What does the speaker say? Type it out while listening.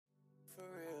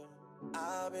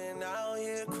I've been out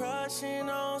here crushing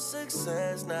on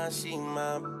success, now she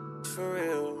my for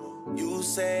real. You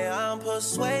say I'm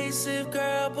persuasive,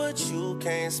 girl, but you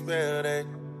can't spell that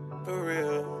for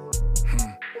real.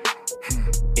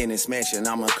 In this mansion,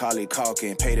 I'm Macaulay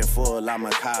Culkin. Paid in full, I'm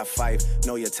a Kai Fife.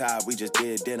 Know you're tired, we just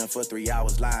did dinner for 3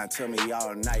 hours, lying to me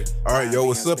all night. All right, yo,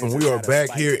 what's up? And we are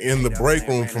back here in the break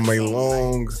room from a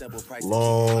long,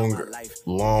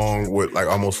 with like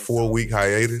almost 4-week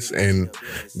hiatus. And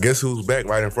guess who's back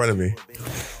right in front of me?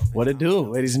 What it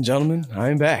do, ladies and gentlemen? I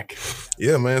am back.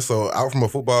 Yeah, man. So out from a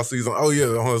football season. Oh, yeah.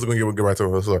 Let's get right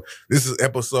to it. So this is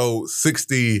episode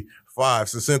 65,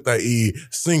 65. We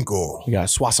got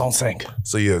 65.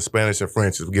 So yeah, Spanish and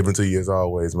French is given to you as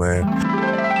always, man.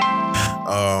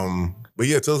 But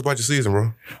yeah, tell us about your season,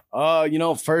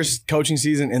 bro. First coaching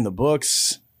season in the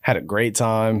books. Had a great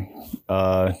time.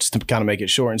 Just to kind of make it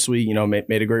short and sweet,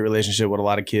 made a great relationship with a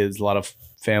lot of kids, a lot of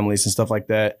families and stuff like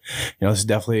that. This is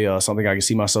definitely something I can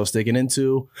see myself sticking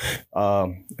into.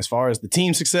 As far as the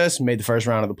team success, made the first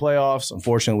round of the playoffs.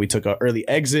 Unfortunately, we took an early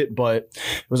exit, but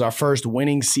it was our first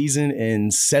winning season in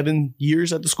 7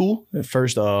 years at the school. The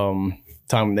first time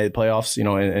we made the playoffs,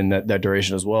 in that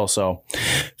duration as well. So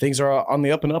things are on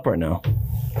the up and up right now.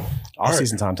 All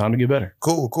season time to get better.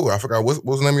 Cool. I forgot, what's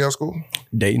the name of your school?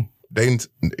 Dayton,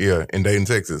 yeah, in Dayton,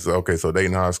 Texas. Okay, so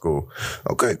Dayton High School.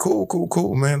 Okay,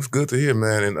 cool, man. It's good to hear,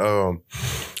 man. And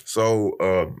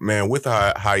man, with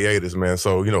the hiatus, man.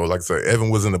 So like I said, Evan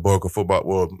was in the bulk of football.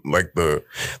 Well, like the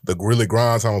really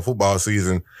grind time of football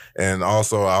season, and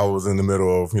also I was in the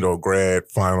middle of grad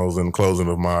finals and closing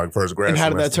of my first grad. And how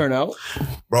semester. did that turn out,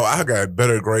 bro? I got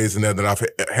better grades than that than I've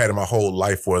had in my whole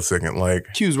life for a second. Like,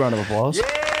 Q's round of applause. Yeah,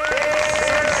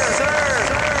 sir.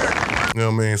 You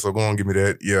know what I mean? So go on, give me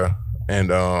that. Yeah.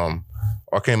 And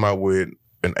I came out with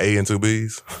an A and 2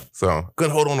 B's. So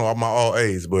couldn't hold on to my all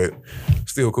A's, but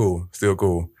still cool.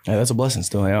 Yeah, that's a blessing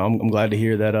still. I'm glad to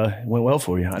hear that it went well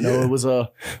for you. I know it was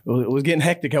getting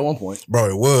hectic at one point. Bro,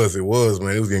 it was,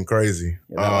 man. It was getting crazy.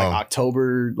 Yeah, that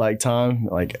October time,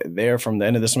 there from the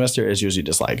end of the semester is usually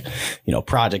just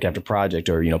project after project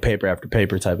or paper after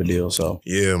paper type of deal. So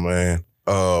yeah, man.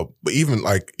 But even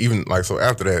so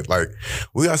after that,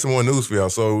 we got some more news for y'all.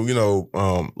 So,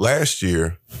 last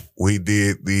year we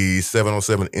did the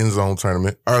 7-on-7 end zone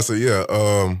tournament. All right, so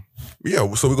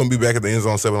so we're gonna be back at the end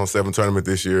zone 7-on-7 tournament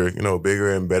this year,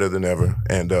 bigger and better than ever.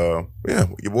 And your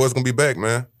boys gonna be back,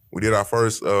 man. We did our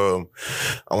first, I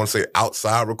want to say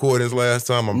outside recordings last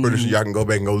time. I'm pretty sure y'all can go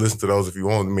back and go listen to those if you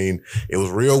want. I mean, it was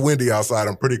real windy outside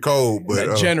and pretty cold, but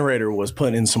that generator was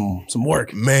putting in some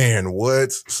work. Man,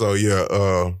 what? So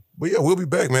but yeah, we'll be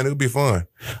back, man. It'll be fun.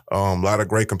 A lot of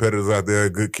great competitors out there,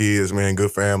 good kids, man,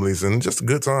 good families, and just a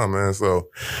good time, man. So,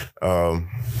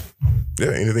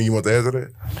 anything you want to add to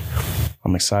that?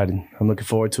 I'm excited. I'm looking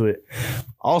forward to it.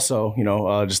 Also,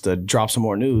 just to drop some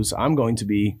more news, I'm going to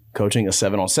be coaching a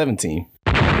 7-on-7 team.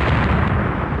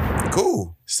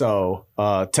 Cool. So,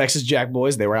 Texas Jack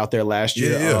Boys, they were out there last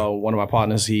year. Yeah. One of my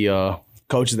partners, he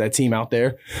coaches that team out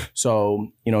there. So,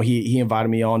 he invited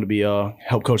me on to be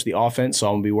help coach the offense. So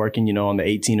I'm gonna be working, on the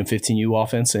 18 and 15U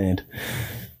offense, and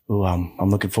I'm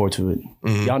looking forward to it.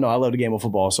 Mm-hmm. Y'all know I love the game of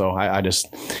football, so I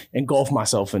just engulf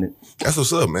myself in it. That's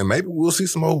what's up, man. Maybe we'll see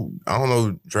some more,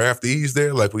 draftees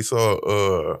there, like we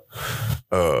saw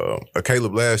a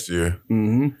Caleb last year.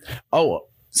 Mm-hmm. Oh,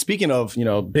 speaking of,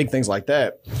 big things like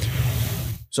that.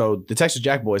 So the Texas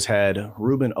Jack Boys had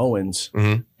Ruben Owens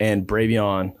and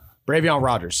Bravion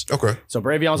Rogers. Okay. So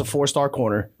Bravion's a 4-star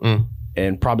corner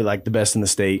and probably the best in the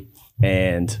state.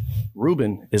 And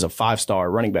Ruben is a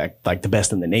 5-star running back, the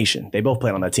best in the nation. They both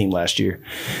played on that team last year.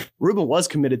 Ruben was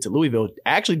committed to Louisville,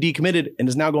 actually decommitted, and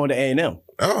is now going to A&M.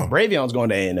 Oh. Bravion's going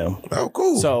to A&M. Oh,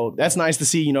 cool. So that's nice to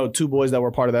see, 2 boys that were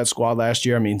part of that squad last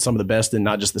year. I mean, some of the best in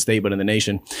not just the state, but in the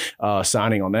nation,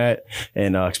 signing on that.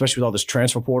 And especially with all this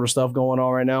transfer portal stuff going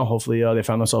on right now, hopefully they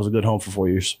found themselves a good home for 4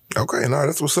 years. Okay, no,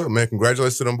 that's what's up, man.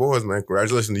 Congratulations to them boys, man.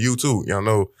 Congratulations to you, too. Y'all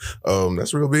know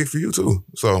that's real big for you, too.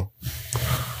 So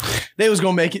they was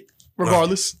going to make it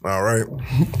regardless. All right.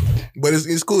 But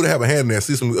it's cool to have a hand in there.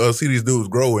 See these dudes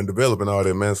grow and develop and all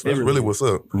that, man. So that's really what's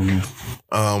up.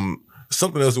 Mm-hmm.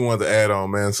 Something else we wanted to add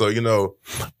on, man. So,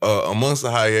 amongst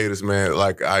the hiatus, man,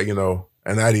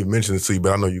 and I didn't even mention it to you,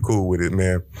 but I know you're cool with it,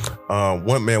 man.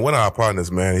 One of our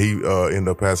partners, man, he ended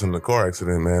up passing in a car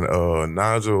accident, man.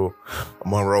 Nigel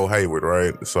Monroe Hayward,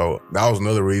 right? So that was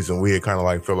another reason we had kind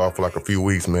of fell off for a few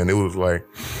weeks, man. It was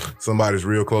somebody's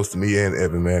real close to me and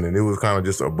Evan, man, and it was kind of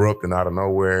just abrupt and out of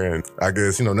nowhere. And I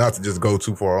guess, not to just go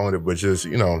too far on it, but just,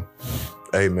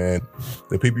 hey, man,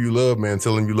 the people you love, man,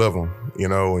 tell them you love them,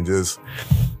 and just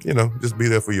be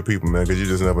there for your people, man, because you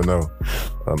just never know.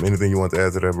 Anything you want to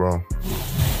add to that, bro?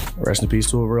 Rest in peace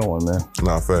to a real one, man.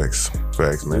 Nah, facts,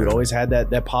 man. Dude always had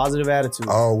that positive attitude.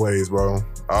 Always, bro.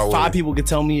 Always. 5 people could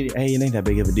tell me, hey, it ain't that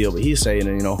big of a deal, but he's saying,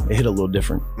 you know, it hit a little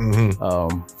different.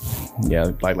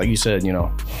 Yeah, like you said, you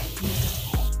know,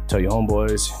 tell your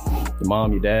homeboys, your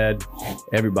mom, your dad,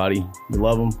 everybody, you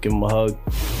love them, give them a hug.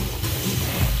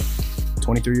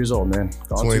 23 years old, man.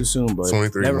 Gone too soon, but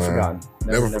 23, never forgotten.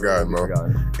 Never forgotten, bro.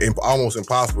 Almost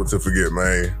impossible to forget,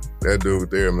 man. That dude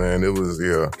there, man, it was,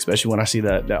 yeah. Especially when I see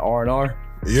that R&R.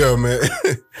 Yeah, man.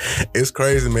 It's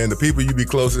crazy, man. The people you be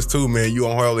closest to, man, you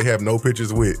don't hardly have no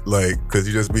pictures with, like, because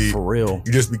you just be... For real.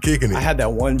 You just be kicking it. I had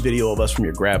that one video of us from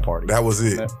your grad party. That was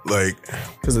it. Like...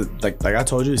 Because, like I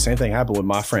told you, the same thing happened with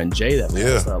my friend Jay that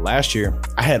passed last year.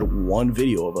 I had one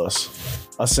video of us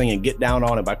singing Get Down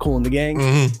On It by Kool and the Gang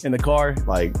in the car.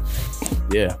 Like,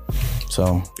 yeah.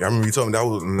 So... I remember you told me that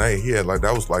was Nate. He had, like,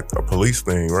 that was like a police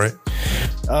thing, right?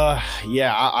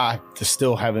 Yeah, I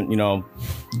still haven't, you know,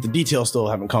 the details still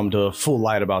haven't come to full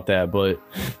light about that, but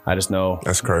I just know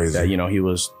that's crazy that, you know, he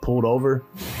was pulled over,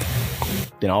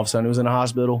 then all of a sudden he was in the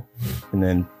hospital, and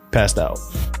then passed out,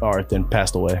 or then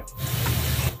passed away.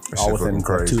 All within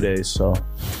 2 days, so.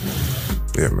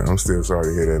 Yeah, man, I'm still sorry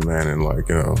to hear that, man, and like,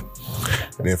 you know,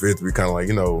 and if it to be kind of like,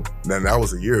 you know, then that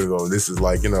was a year ago, this is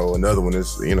like, you know, another one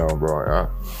is, you know, bro,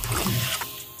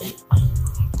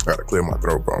 gotta clear my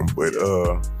throat, bro.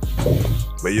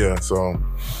 But yeah, so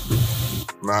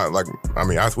not like, I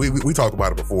mean, we talked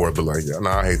about it before, but like, yeah,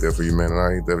 I hate that for you, man. And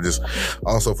I hate that just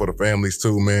also for the families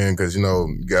too, man, because, you know,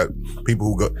 you got people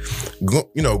who go,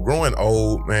 you know, growing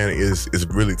old, man, is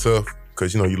really tough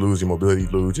because, you know, you lose your mobility, you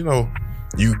lose, you know,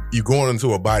 you going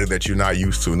into a body that you're not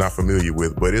used to, not familiar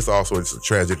with, but it's a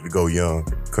tragedy to go young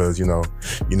because, you know,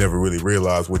 you never really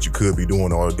realize what you could be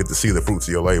doing or get to see the fruits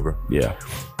of your labor. Yeah.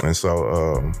 And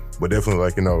so, but definitely,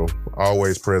 like, you know,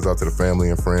 always prayers out to the family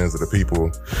and friends of the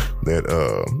people that,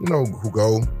 you know, who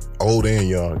go old and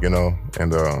young, you know,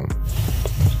 and,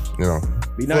 you know.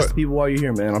 Be nice to people while you're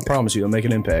here, man. I promise you, it'll make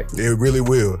an impact. It really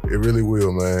will. It really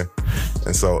will, man.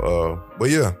 And so, but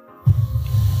yeah.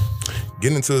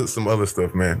 Getting into some other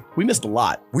stuff, man. We missed a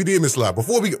lot. We did miss a lot.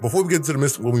 Before we get into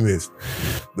what we missed,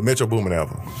 the Metro Boomin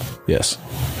album. Yes.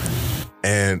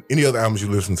 And any other albums you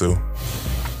listen to?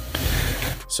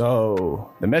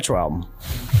 So the Metro album,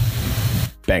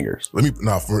 bangers.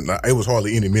 It was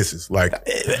hardly any misses. Like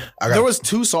there was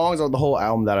 2 songs on the whole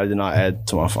album that I did not add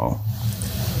to my phone,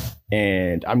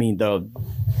 and I mean the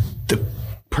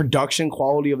production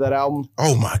quality of that album.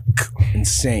 Oh my God,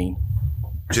 insane.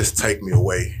 Just take me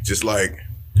away. Just like,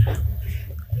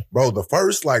 bro, the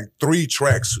first like 3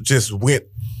 tracks just went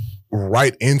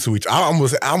right into each. I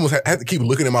almost had to keep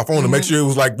looking at my phone to make sure it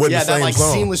was like the same that like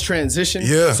song. Seamless transition.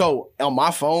 Yeah. So on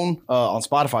my phone, on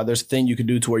Spotify, there's a thing you can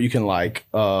do to where you can like,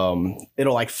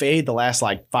 it'll like fade the last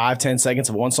like 5-10 seconds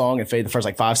of one song and fade the first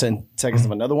like 5-10 seconds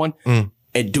of another one.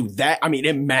 And do that. I mean,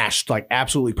 it mashed like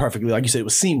absolutely perfectly. Like you said, it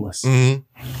was seamless.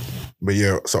 But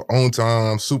yeah, so On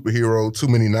Time, Superhero, Too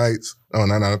Many Nights. Oh,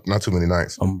 not Too Many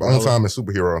Nights. Umbrella. On Time and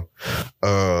Superhero.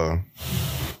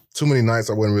 Too Many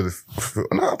Nights, I wasn't really...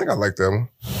 I think I liked that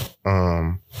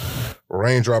one.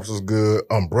 Raindrops was good.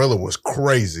 Umbrella was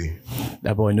crazy.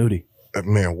 That boy Nudie.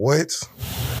 Man, what?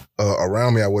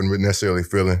 Around Me, I wasn't necessarily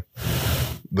feeling.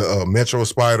 The Metro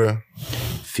Spider.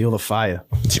 Feel the Fire.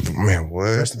 Man,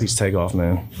 what? Rest in peace, Takeoff,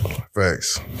 man.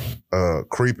 Facts.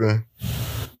 Creeping.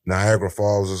 Niagara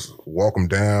Falls, Walk 'Em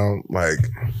Down, like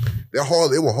there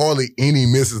were hardly any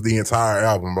misses the entire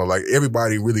album, bro. Like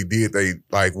everybody really did, they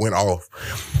like went off.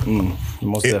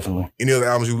 Most definitely. Any other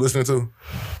albums you listening to?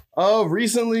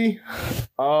 Recently,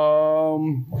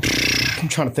 I'm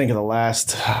trying to think of the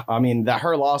last. I mean, that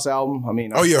Her Loss album. I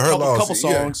mean, Her Loss, couple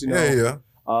songs, you know.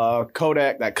 Yeah.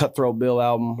 Kodak, that Cutthroat Bill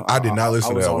album. I did not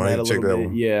listen to that one. I didn't check that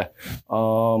one. Yeah.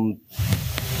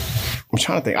 I'm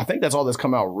trying to think. I think that's all that's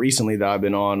come out recently that I've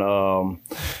been on. I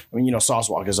mean, you know,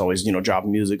 Saucewalk is always, you know,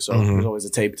 dropping music. So there's always a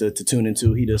tape to tune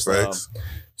into. He just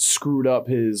screwed up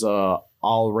his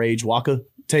All Rage Waka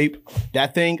tape,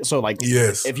 that thing. So like,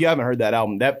 if you haven't heard that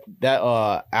album, that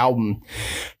album,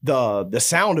 the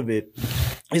sound of it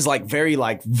is like very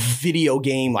like video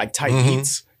game like type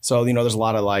beats. So, you know, there's a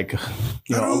lot of like,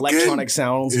 you know, electronic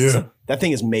sounds. Yeah. So that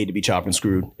thing is made to be chopped and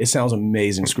screwed. It sounds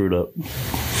amazing screwed up.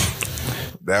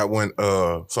 That one,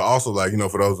 so also like, you know,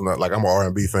 for those who not, like I'm an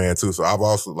R&B fan too, so I've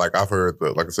heard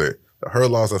like I said, Her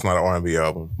Loss, that's not an R&B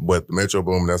album, but the Metro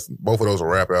Boom, that's both of those are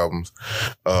rap albums.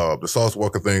 The Sauce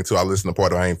Walker thing too, I listened to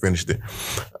part of it, I ain't finished it.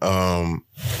 I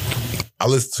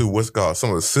listened to what's called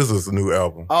some of the SZA's new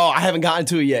album. Oh, I haven't gotten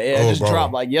to it yet. Yeah, it just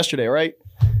dropped like yesterday, right?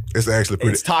 It's actually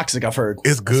pretty. It's toxic, I've heard.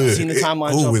 It's good. I've seen the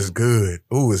timeline. It's good.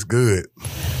 It's good.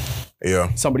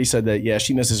 Yeah. Somebody said that, yeah,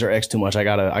 she misses her ex too much. I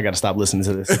gotta stop listening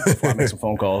to this before I make some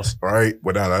phone calls. Right.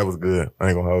 But no, that was good. I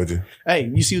ain't gonna hold you.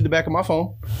 Hey, you see the back of my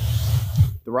phone?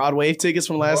 The Rod Wave tickets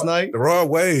from last night. The Rod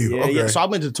Wave. Yeah, okay. yeah. So I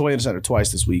went to the Toyota Center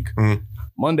twice this week. Mm-hmm.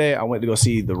 Monday, I went to go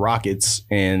see the Rockets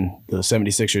and the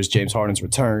 76ers, James Harden's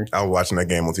return. I was watching that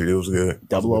game on TV. It was good.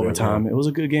 Double overtime. It was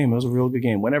a good game. It was a real good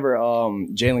game. Whenever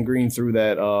Jalen Green threw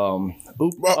that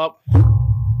up.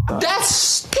 That's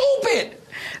stupid.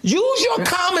 Use your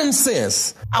common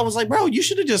sense. I was like, bro, you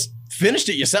should have just finished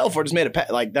it yourself or just made a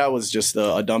pass. Like, that was just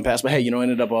a dumb pass. But, hey,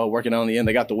 ended up working out in the end.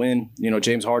 They got the win.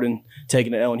 James Harden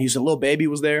taking the L in Houston. Little baby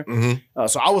was there. Mm-hmm.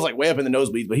 So I was, like, way up in the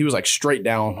nosebleeds, but he was, like, straight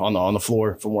down on the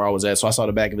floor from where I was at. So I saw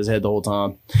the back of his head the whole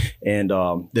time. And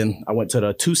then I went to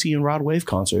the 2C and Rod Wave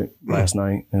concert last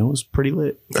night. And it was pretty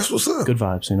lit. That's what's up. Good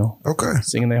vibes, Okay.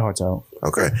 Singing their hearts out.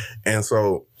 Okay. And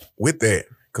so with that,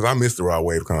 because I missed the Rod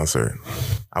Wave concert.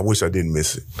 I wish I didn't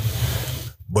miss it.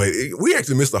 But we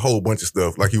actually missed a whole bunch of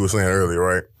stuff, like you were saying earlier,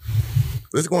 right?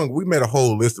 We made a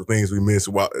whole list of things we missed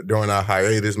during our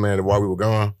hiatus, man, while we were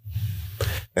gone.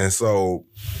 And so,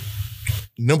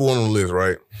 number one on the list,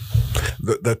 right?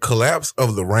 The collapse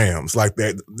of the Rams, like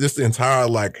that, just the entire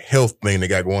like health thing they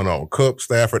got going on. Kupp,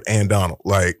 Stafford, and Donald.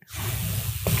 Like,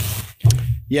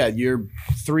 yeah, your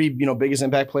three, biggest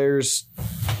impact players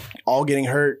all getting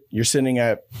hurt. You're sitting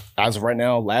at, as of right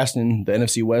now, last in the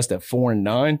NFC West at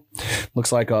 4-9.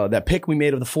 Looks like that pick we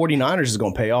made of the 49ers is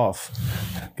going to pay off.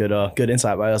 Good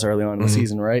insight by us early on in the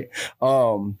season, right?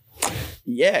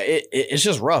 Yeah, it's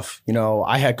just rough.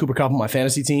 I had Cooper Kupp on my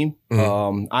fantasy team.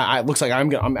 I looks like I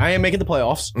am making the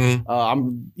playoffs.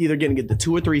 I'm either going to get the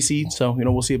 2 or 3 seed. So,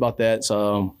 we'll see about that.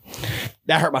 So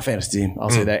that hurt my fantasy team. I'll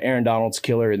say that. Aaron Donald's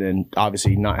killer. And then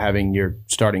obviously not having your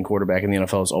starting quarterback in the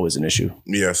NFL is always an issue.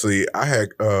 Yeah, see, I had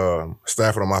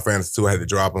Stafford on my fantasy too. I had to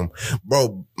drop him.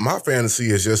 Bro, my fantasy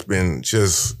has just been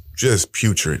just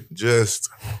putrid. Is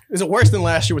it worse than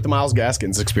last year with the Myles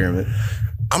Gaskins experiment?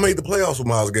 I made the playoffs with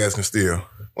Myles Gaskins still.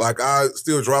 Like, I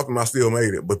still dropped him. I still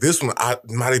made it. But this one, I'm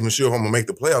not even sure if I'm going to make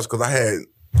the playoffs because I had,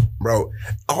 bro,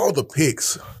 all the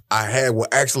picks I had were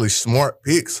actually smart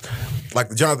picks. Like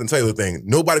the Jonathan Taylor thing.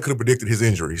 Nobody could have predicted his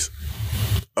injuries.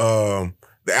 The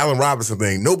Allen Robinson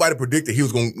thing. Nobody predicted he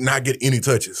was going to not get any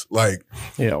touches. Like,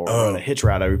 yeah, or run a hitch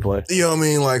route every play. You know what I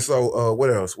mean? Like, so what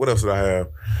else? What else did I have?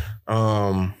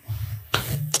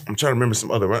 I'm trying to remember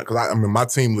some other run because my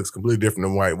team looks completely different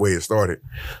than the way it started.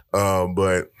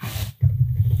 But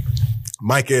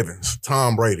Mike Evans,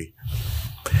 Tom Brady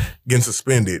getting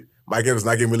suspended. Mike Evans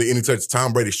not getting really any touches.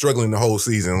 Tom Brady struggling the whole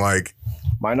season. Like,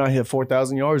 might not hit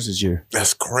 4,000 yards this year.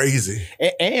 That's crazy.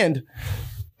 And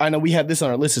I know we had this on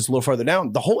our list. It's a little further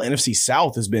down. The whole NFC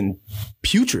South has been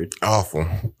putrid. Awful.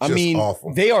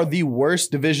 Awful. They are the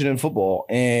worst division in football.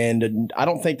 And I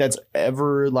don't think that's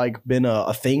ever been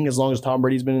a thing as long as Tom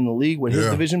Brady's been in the league with his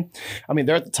division. I mean,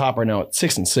 they're at the top right now at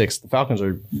 6-6. The Falcons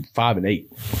are 5-8.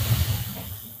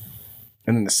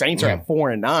 And then the Saints are at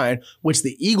 4-9, which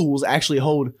the Eagles actually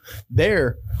hold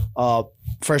their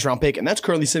first round pick. And that's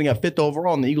currently sitting at 5th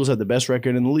overall. And the Eagles have the best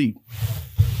record in the league.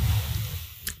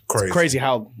 It's crazy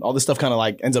how all this stuff kind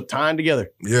of ends up tying together.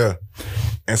 Yeah.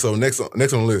 And so next on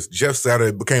the list, Jeff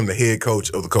Saturday became the head coach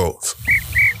of the Colts.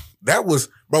 That was,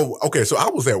 bro, okay, so I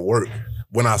was at work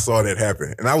when I saw that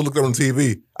happen. And I was looking on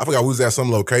TV. I forgot we was at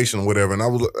some location or whatever. And I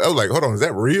was like, hold on, is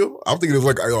that real? I was thinking it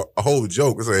was like a whole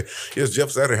joke. It said, yes, Jeff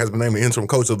Saturday has been named the interim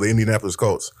coach of the Indianapolis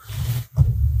Colts.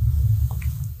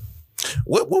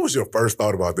 What was your first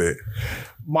thought about that?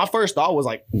 My first thought was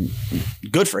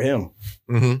good for him.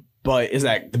 Mm-hmm. But is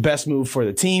that the best move for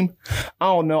the team? I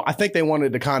don't know. I think they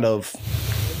wanted to kind of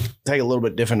take a little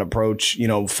bit different approach.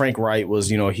 Frank Wright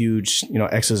was, a huge,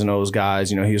 X's and O's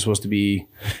guys. He was supposed to be,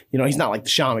 he's not like the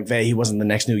Sean McVay. He wasn't the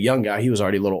next new young guy. He was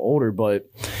already a little older. But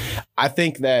I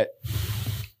think that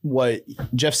what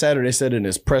Jeff Saturday said in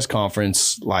his press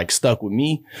conference, stuck with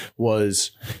me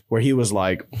was where he was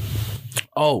like,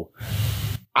 oh,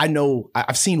 I know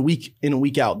I've seen week in and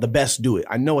week out the best do it.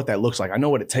 I know what that looks like. I know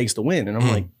what it takes to win. And I'm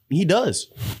like, he does.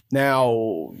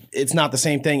 Now, it's not the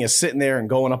same thing as sitting there and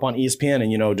going up on ESPN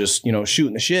and, just,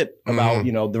 shooting the shit about,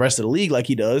 the rest of the league like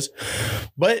he does.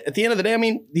 But at the end of the day, I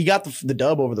mean, he got the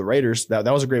dub over the Raiders. That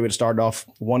was a great way to start off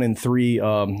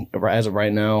 1-3 as of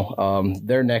right now.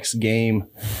 Their next game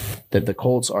that the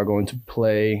Colts are going to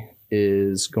play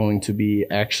is going to be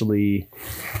actually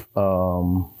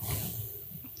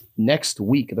next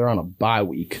week. They're on a bye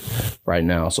week right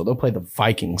now, so they'll play the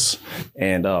Vikings.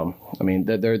 And I mean,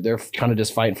 they're kind of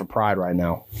just fighting for pride right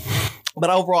now. But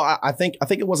overall, I think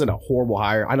it wasn't a horrible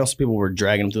hire. I know some people were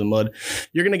dragging him through the mud.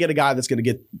 You're going to get a guy that's going to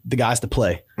get the guys to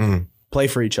play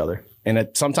for each other. And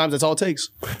sometimes that's all it takes.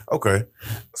 Okay.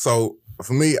 So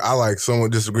for me, I like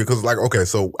somewhat disagree because like, okay,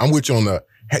 so I'm with you on the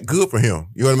good for him.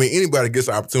 You know what I mean? Anybody gets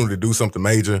the opportunity to do something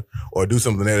major or do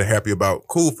something that they're happy about,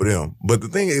 cool for them. But the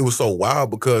thing, it was so wild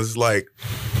because it's like,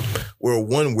 well,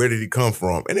 one, where did he come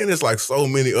from? And then it's like so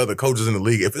many other coaches in the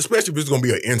league, especially if it's going to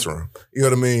be an interim. You know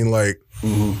what I mean? Like,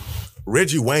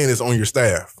 Reggie Wayne is on your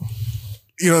staff.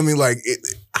 You know what I mean? Like,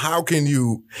 how can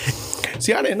you...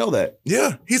 See, I didn't know that.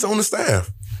 Yeah, he's on the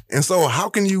staff. And so how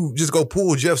can you just go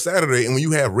pull Jeff Saturday and when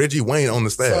you have Reggie Wayne on the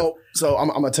staff? So I'm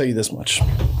going to tell you this much.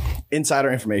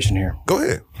 Insider information here. Go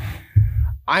ahead.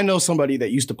 I know somebody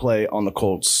that used to play on the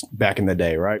Colts back in the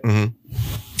day, right?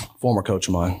 Former coach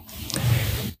of mine.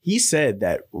 He said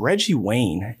that Reggie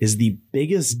Wayne is the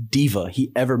biggest diva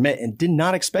he ever met and did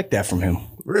not expect that from him.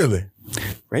 Really?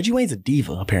 Reggie Wayne's a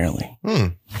diva, apparently.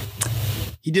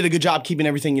 He did a good job keeping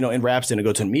everything, in wraps, didn't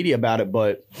go to the media about it.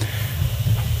 But,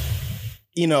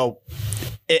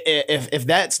 if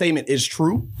that statement is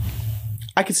true,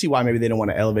 I can see why maybe they don't want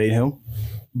to elevate him.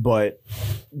 But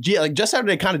like Jeff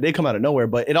Saturday kind of did come out of nowhere,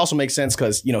 but it also makes sense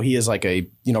because, he is like a,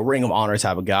 Ring of Honor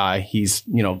type of guy. He's,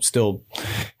 still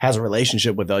has a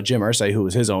relationship with Jim Irsay, who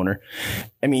was his owner.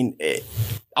 I mean,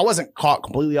 I wasn't caught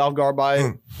completely off guard by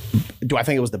it. Do I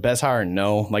think it was the best hire?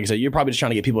 No. Like I said, you're probably just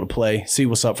trying to get people to play, see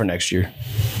what's up for next year.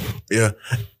 Yeah,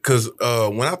 because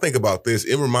when I think about this,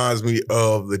 it reminds me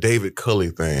of the David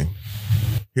Culley thing.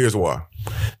 Here's why.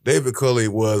 David Culley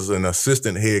was an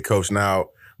assistant head coach. Now,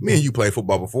 me and you played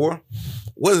football before.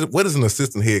 What is an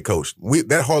assistant head coach?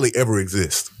 That hardly ever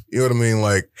exists. You know what I mean?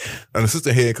 Like, an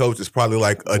assistant head coach is probably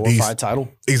like a glorified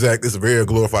title. Exactly. It's a very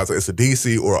glorified title. It's a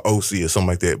DC or an OC or something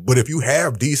like that. But if you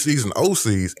have DCs and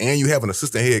OCs and you have an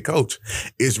assistant head coach,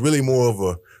 it's really more of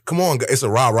a, come on, it's a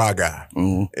rah-rah guy.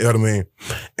 You know what I mean?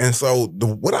 And so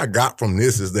what I got from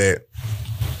this is that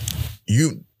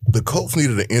the Colts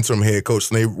needed an interim head coach,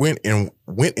 and they went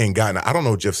and got, I don't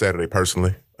know Jeff Saturday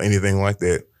personally, or anything like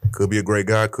that. Could be a great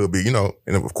guy, could be, and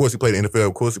of course he played in the NFL,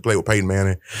 of course he played with Peyton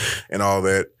Manning and all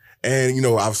that. And,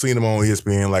 I've seen him on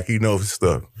ESPN, like he knows his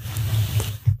stuff.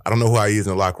 I don't know who he is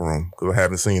in the locker room because I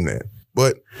haven't seen that.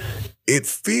 But it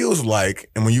feels like,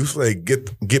 and when you say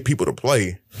get people to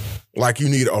play, like you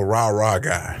need a rah-rah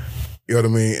guy. You know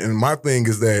what I mean? And my thing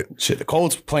is that... Shit, the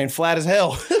Colts playing flat as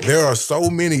hell. There are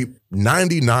so many,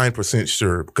 99%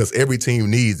 sure, because every team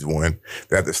needs one,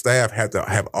 that the staff had to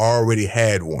have already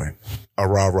had one, a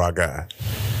rah-rah guy.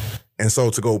 And so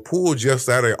to go pull Jeff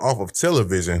Saturday off of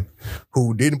television,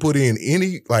 who didn't put in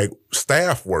any,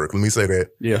 staff work, let me say that.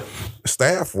 Yeah.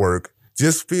 Staff work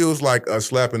just feels like a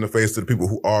slap in the face to the people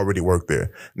who already work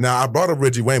there. Now, I brought up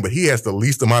Reggie Wayne, but he has the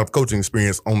least amount of coaching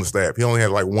experience on the staff. He only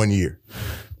had 1 year.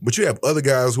 But you have other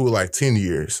guys who are 10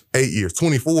 years, 8 years,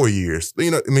 24 years. You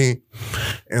know what I mean?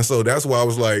 And so that's why I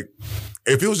was like,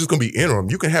 if it was just going to be interim,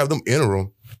 you can have them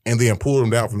interim and then pull them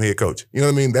down from head coach. You know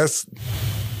what I mean? It just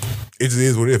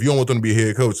is what it is. If you don't want them to be a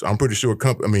head coach, I'm pretty sure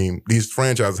these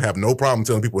franchises have no problem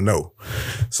telling people no.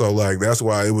 So that's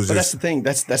why it was but that's the thing.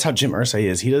 That's how Jim Irsay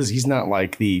is. He's not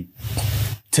like the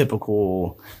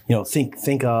typical, think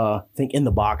in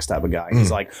the box type of guy.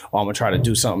 He's like, oh, I'm gonna try to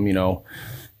do something,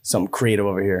 something creative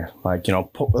over here.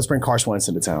 Let's bring Carson Wentz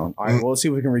into town. All right, well, let's see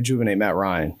if we can rejuvenate Matt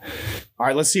Ryan. All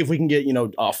right, let's see if we can get,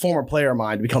 a former player of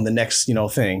mine to become the next,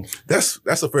 thing. That's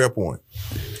a fair point.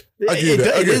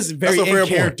 It is very in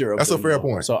character. That's a fair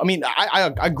point. So, I mean,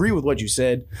 I agree with what you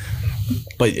said,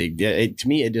 but to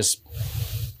me, it just...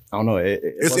 I don't know.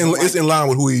 It's in line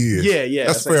with who he is. Yeah.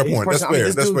 That's a fair point. That's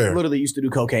fair. This dude literally used to do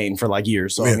cocaine for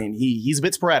years. So, I mean, he's a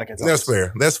bit sporadic at times.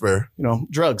 That's fair.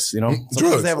 Drugs, sometimes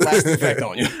drugs. they have a lasting effect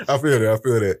on you. I feel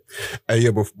that. Hey,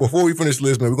 yeah, before we finish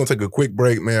this, man, we're going to take a quick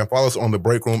break, man. Follow us on the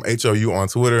Breakroom, HOU on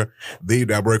Twitter,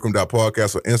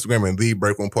 the.breakroom.podcast on Instagram, and the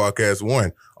Breakroom Podcast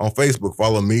 1 on Facebook.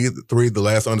 Follow me, the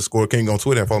last _king on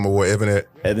Twitter, and follow my boy Evan at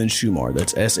Evan Shumard.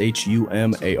 That's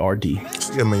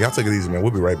SHUMARD. Yeah, man, y'all take it easy, man.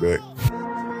 We'll be right back.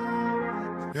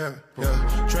 Yeah,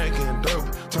 drinking dope,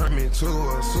 turn me to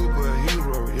a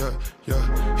superhero, yeah,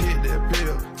 hit that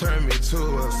pill, turn me to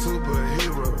a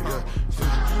superhero, yeah,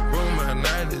 boom my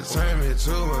 90s, turn me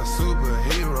to a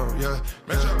superhero, yeah,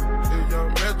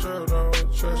 Metro,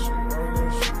 don't trust you, I'm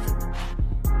gonna shoot you.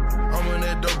 I'm on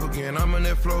that dope again, I'm on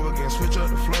that flow again, switch up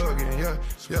the flow again, yeah.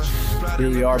 Here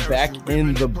we are back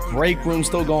in the break room,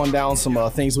 still going down some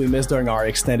things we missed during our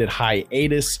extended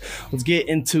hiatus. Let's get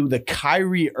into the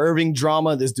Kyrie Irving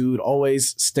drama. This dude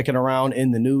always sticking around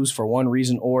in the news for one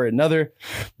reason or another.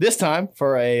 This time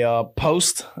for a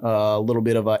post, a little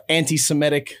bit of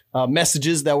anti-Semitic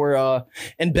messages that were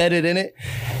embedded in it.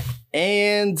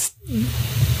 And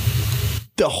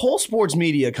the whole sports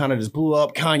media kind of just blew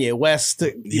up. Kanye West,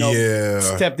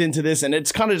 stepped into this, and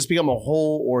it's kind of just become a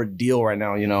whole ordeal right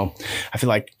now. I feel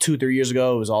like 2-3 years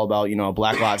ago, it was all about,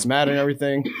 Black Lives Matter and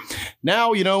everything.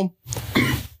 Now,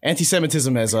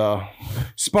 anti-Semitism has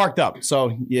sparked up.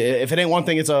 So if it ain't one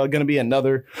thing, it's going to be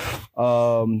another.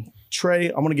 Trey,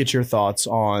 I'm going to get your thoughts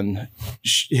on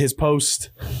his post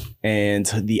and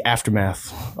the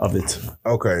aftermath of it.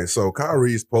 Okay, so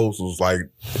Kyrie's post was like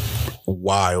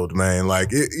wild, man.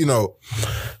 Like,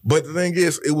 but the thing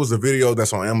is, it was a video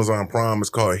that's on Amazon Prime. It's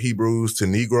called Hebrews to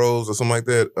Negroes or something like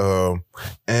that.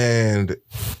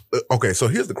 Okay, so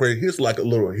here's like a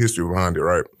little history behind it,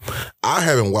 right?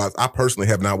 I personally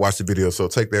have not watched the video, so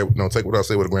take what I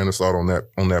say with a grain of salt on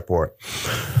that part.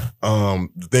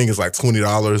 The thing is like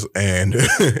 $20 and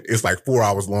it's like 4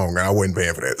 hours long, and I wasn't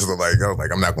paying for that. So I was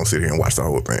like, I'm not gonna sit here and watch the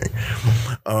whole thing.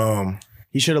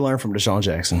 He should have learned from Deshaun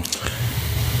Jackson.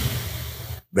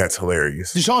 That's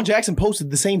hilarious. Deshaun Jackson posted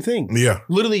the same thing. Yeah.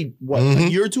 Literally, a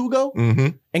year or two ago?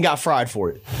 Mm-hmm. And got fried for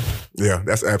it. Yeah,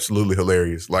 that's absolutely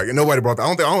hilarious. Like, nobody brought that.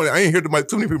 I ain't heard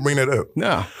too many people bring that up.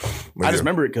 No. I just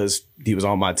remember it because he was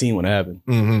on my team when it happened.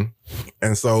 Mm-hmm.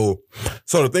 And so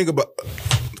the thing about,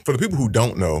 for the people who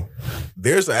don't know,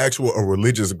 there's a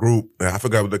religious group, I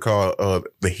forgot what they call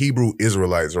the Hebrew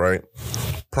Israelites, right?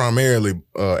 Primarily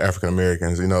African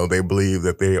Americans. They believe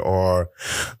that they are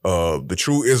the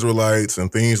true Israelites and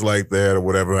things like that or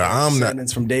whatever. I'm not.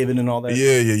 Descendants from David and all that.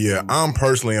 Yeah. I'm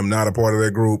personally am not a part of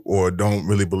that group or don't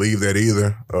really believe that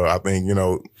either. I think,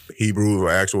 Hebrews or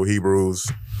actual Hebrews,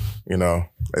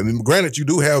 and granted, you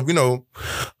do have,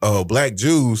 Black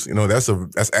Jews,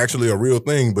 that's actually a real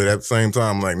thing. But at the same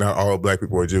time, like, not all Black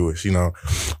people are Jewish,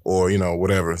 or,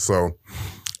 whatever. So,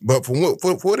 but for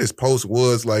what his post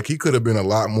was, like, he could have been a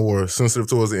lot more sensitive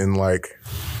towards it in like,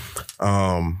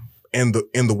 in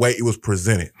the way it was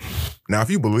presented. Now,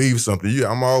 if you believe something,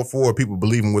 I'm all for people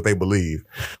believing what they believe.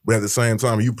 But at the same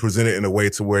time, you present it in a way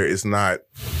to where it's not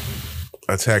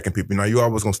attacking people. You're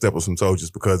always going to step on some toes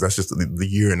just because that's just the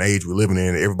year and age we're living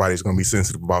in. Everybody's going to be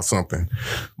sensitive about something.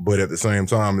 But at the same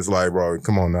time, it's like, bro,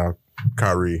 come on now,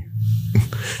 Kyrie.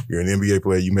 You're an NBA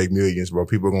player. You make millions, bro.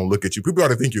 People are going to look at you. People ought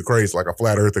to think you're crazy, like a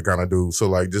flat earther kind of dude. So,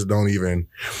 like, just don't even,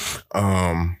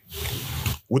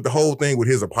 with the whole thing with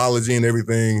his apology and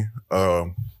everything,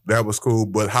 that was cool.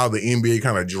 But how the NBA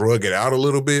kind of drug it out a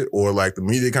little bit, or like the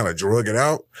media kind of drug it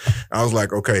out, I was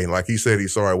like, okay, like he said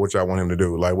he's sorry, what y'all want him to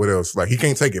do? Like, what else? Like, he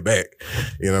can't take it back.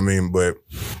 You know what I mean? But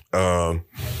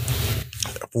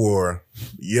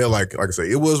like I said,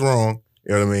 it was wrong.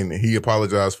 You know what I mean? He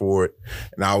apologized for it.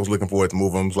 And I was looking forward to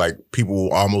move him. Like, people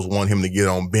almost want him to get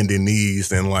on bending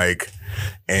knees and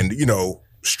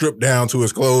strip down to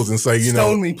his clothes and say,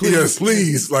 Stone me, please. Yes,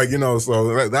 please. Like,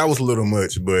 so that was a little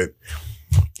much, but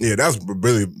yeah, that's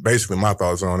really basically my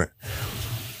thoughts on it.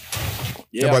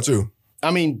 Yeah. How about you?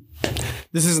 I mean,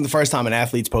 this isn't the first time an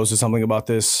athlete's posted something about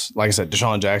this. Like I said,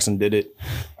 Deshaun Jackson did it.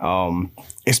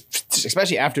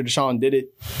 Especially after Deshaun did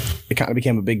it, it kind of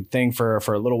became a big thing for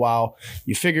a little while.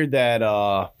 You figured that,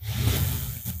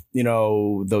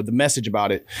 the message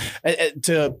about it,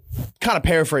 to kind of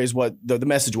paraphrase what the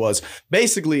message was.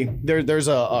 Basically, there's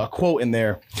a quote in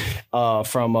there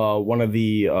from one of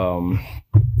the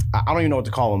I don't even know what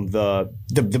to call him,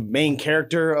 the main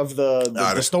character of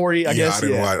the story, I guess. I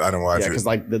didn't watch it. Because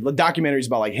like the documentary is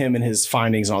about like him and his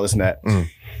findings and all this and that. Mm.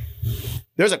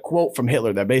 There's a quote from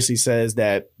Hitler that basically says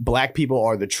that Black people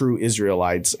are the true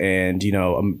Israelites, and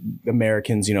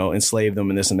Americans enslaved them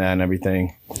and this and that and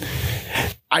everything.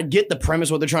 I get the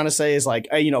premise. What they're trying to say is like,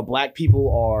 hey, Black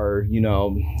people are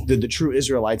the true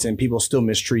Israelites, and people still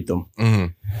mistreat them. Mm-hmm.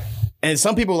 And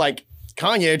some people like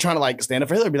Kanye are trying to like stand up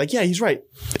for Hitler and be like, yeah, he's right.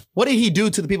 What did he do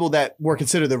to the people that were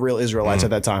considered the real Israelites at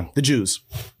that time? The Jews.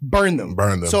 Burn them.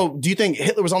 So do you think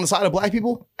Hitler was on the side of Black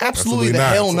people? Absolutely the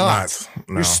hell not.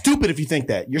 No. You're stupid if you think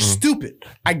that. You're stupid.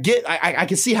 I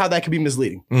can see how that could be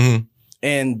misleading. Mm-hmm.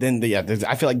 And then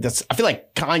I feel like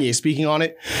Kanye speaking on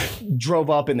it drove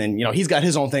up, and then he's got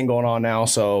his own thing going on now.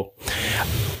 So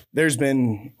there's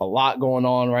been a lot going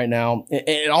on right now. And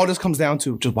it all just comes down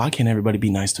to just why can't everybody be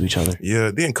nice to each other?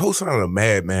 Yeah, then co-signing a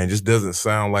madman just doesn't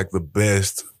sound like the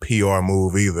best PR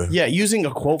move either. Yeah, using a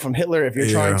quote from Hitler if you're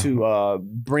trying to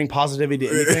bring positivity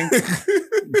to anything,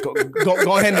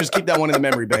 go ahead and just keep that one in the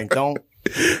memory bank. Don't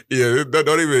Yeah,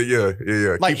 don't even.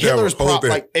 Yeah. Like Keep Hitler's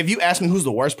that. if you ask me who's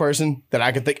the worst person that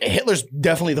I could think, Hitler's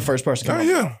definitely the first person. Oh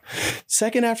yeah.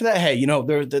 Second after that, hey,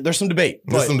 there's some debate.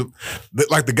 But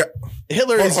like the guy.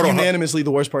 Hitler is unanimously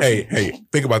the worst person. Hey,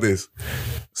 think about this.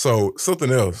 So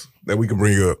something else that we can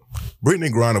bring up. Brittany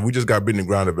Griner, we just got Brittany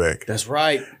Griner back. That's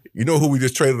right. You know who we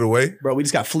just traded away? Bro, we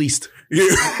just got fleeced. Yeah.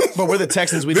 But we're the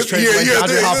Texans. We just traded away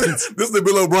DeAndre Hopkins. This is the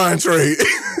Bill O'Brien trade.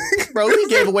 Bro, we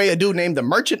gave away a dude named the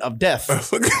Merchant of Death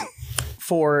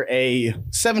for a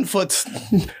 7-foot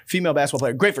female basketball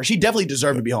player. Great for her. She definitely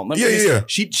deserved to be home. Yeah.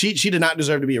 She did not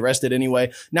deserve to be arrested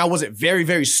anyway. Now, was it very,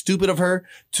 very stupid of her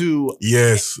to...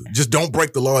 Yes. Just don't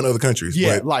break the law in other countries.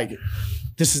 Yeah, but, like...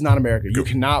 This is not America. You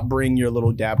cannot bring your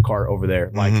little dab cart over there.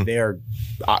 Like they're,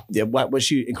 what was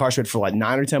she incarcerated for? Like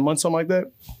 9 or 10 months, something like that.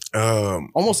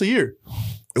 Almost a year.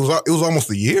 It was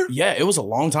almost a year. Yeah, it was a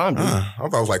long time, dude. I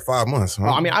thought it was like 5 months. Huh?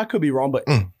 I mean, I could be wrong, but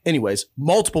anyways,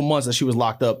 multiple months that she was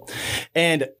locked up.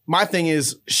 And my thing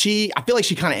is, I feel like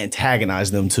she kind of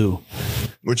antagonized them too.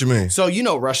 What you mean? So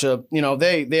Russia,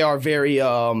 they are very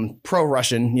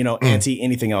pro-Russian, anti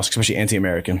anything else, especially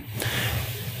anti-American.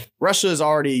 Russia is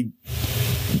already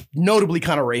notably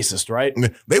kind of racist, right?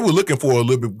 They were looking for her a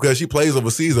little bit because she plays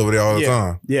overseas over there all the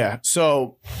time. Yeah.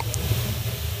 So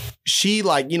she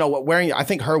wearing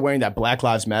that Black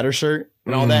Lives Matter shirt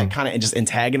and all that kind of just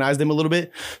antagonized them a little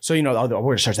bit. So, we're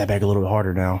going to stretch that back a little bit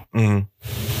harder now. And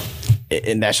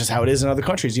that's just how it is in other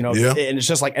countries, And it's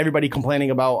just like everybody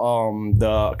complaining about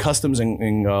the customs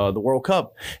in the World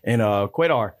Cup in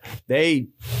Qatar. They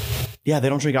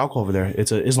don't drink alcohol over there.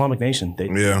 It's an Islamic nation.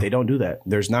 They don't do that.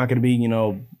 There's not going to be,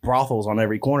 brothels on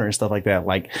every corner and stuff like that.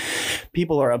 Like,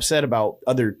 people are upset about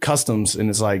other customs, and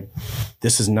it's like,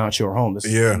 this is not your home. This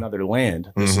is another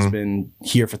land. This has been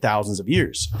here for thousands of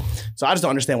years. So I just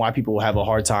don't understand why people will have a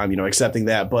hard time, accepting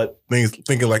that. But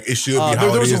thinking like it should be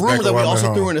how there was it is a rumor that we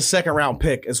also threw home. in a second-round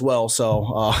pick as well.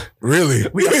 So really,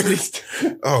 we got fleeced.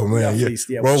 Oh man,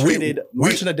 Yeah, well, we traded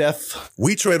Merchant of Death.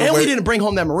 We traded, and we didn't bring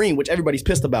home that Marine, which everybody's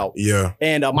pissed about. Yeah,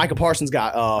 and Micah Parsons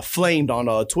got flamed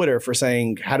on Twitter for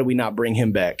saying, "How do we not bring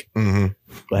him back?"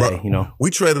 But bro, hey, we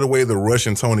traded away the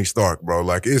Russian Tony Stark, bro.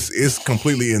 Like it's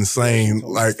completely insane.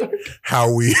 Like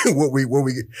how what we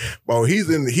bro. He's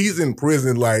in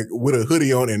prison like with a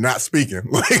hoodie on and not speaking.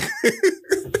 Like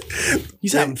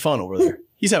he's having fun over there.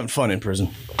 He's having fun in prison.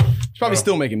 He's probably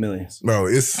still making millions. Bro,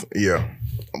 it's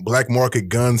black market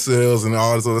gun sales and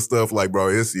all this other stuff. Like, bro,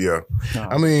 it's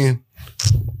I mean.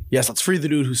 Yes, let's free the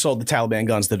dude who sold the Taliban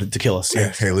guns to kill us.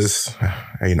 Yeah,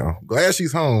 hey, glad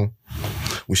she's home.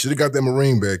 We should have got that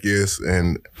Marine back, yes.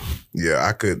 And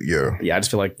I could, Yeah, I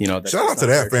just feel like, shout out to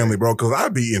that family, bro, because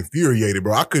I'd be infuriated,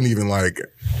 bro. I couldn't even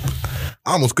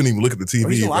I almost couldn't even look at the TV.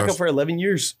 He's been locked up for 11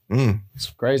 years. It's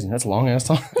crazy. That's a long ass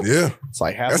time. Yeah. It's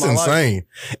like half That's my insane.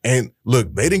 Life. And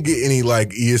look, they didn't get any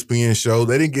ESPN show.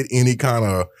 They didn't get any kind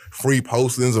of free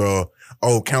postings or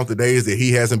count the days that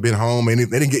he hasn't been home. And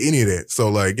they didn't get any of that.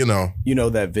 So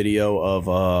that video of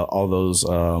all those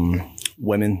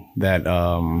women that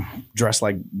dress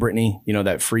like Britney,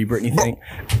 that free Britney thing.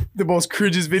 The most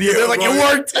cringiest video. They're like, it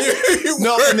worked.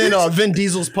 And then Vin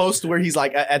Diesel's post where he's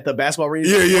like at the basketball arena.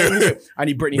 Yeah. I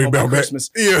need Britney home for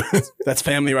Christmas. Yeah. That's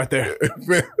family right there.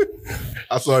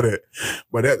 I saw that.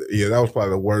 But that was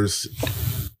probably the worst.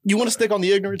 You want to stick on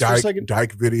the ignorance for a second?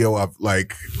 Dyke video of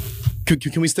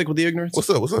Can we stick with the ignorance? What's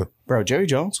up? Bro, Jerry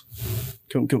Jones.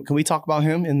 Can we talk about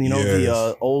him and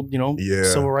the old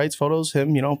civil rights photos?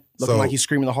 Him looking like he's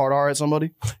screaming the hard R at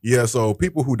somebody. Yeah. So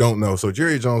people who don't know, so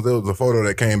Jerry Jones, there was a photo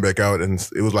that came back out, and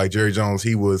it was like Jerry Jones.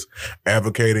 He was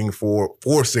advocating for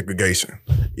segregation.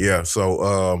 Yeah.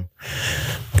 So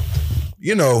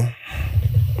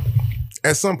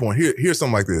at some point, here's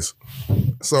something like this.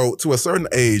 So to a certain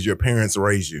age, your parents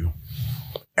raise you.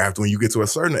 After when you get to a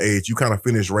certain age, you kind of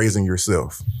finish raising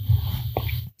yourself.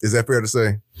 Is that fair to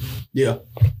say? Yeah.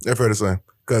 That's fair to say.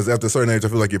 Because after a certain age, I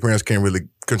feel like your parents can't really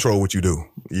control what you do.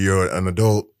 You're an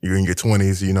adult. You're in your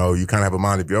 20s. You kind of have a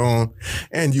mind of your own.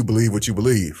 And you believe what you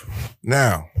believe.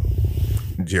 Now,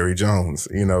 Jerry Jones,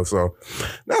 so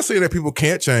not saying that people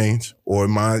can't change or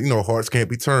hearts can't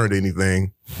be turned to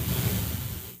anything.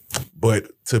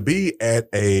 But to be at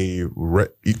a...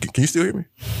 can you still hear me?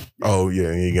 Oh,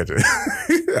 yeah, you got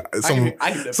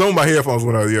that. Some of my headphones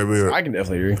went out. Yeah, I can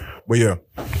definitely hear you. But yeah.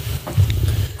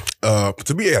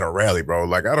 To be at a rally, bro,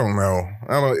 I don't know.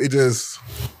 It just...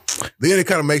 Then it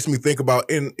kind of makes me think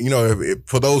about,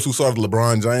 for those who saw the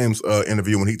LeBron James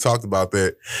interview when he talked about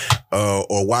that,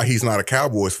 or why he's not a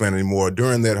Cowboys fan anymore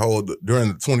during the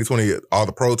 2020, all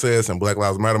the protests and Black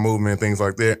Lives Matter movement and things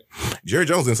like that. Jerry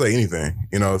Jones didn't say anything,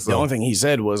 So the only thing he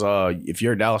said was, if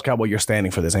you're a Dallas Cowboy, you're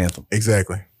standing for this anthem.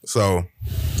 Exactly. So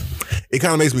it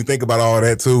kind of makes me think about all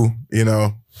that too,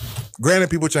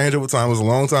 Granted, people change over time. It was a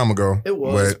long time ago. It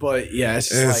was, but yeah, it's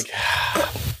just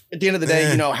at the end of the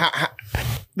day, how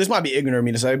this might be ignorant of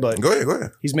me to say, but go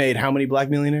ahead. He's made how many black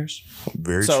millionaires?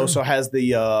 Very true. So has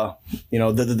the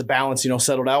the balance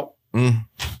settled out?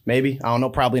 Maybe, I don't know.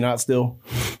 Probably not. Still,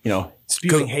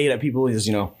 spewing hate at people is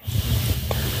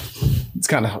it's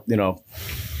kind of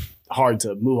hard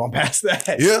to move on past that.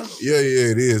 Yeah,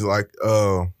 it is.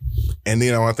 And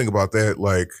then when I think about that,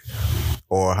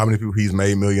 or how many people he's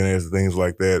made millionaires and things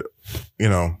like that,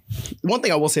 One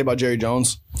thing I will say about Jerry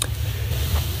Jones,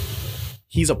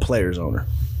 he's a player's owner.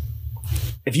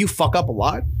 If you fuck up a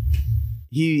lot,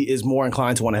 he is more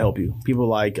inclined to want to help you. People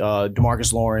like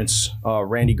DeMarcus Lawrence,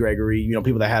 Randy Gregory,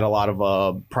 people that had a lot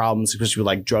of problems, especially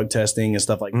with drug testing and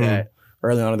stuff like that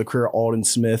early on in the career. Alden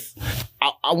Smith.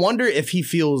 I wonder if he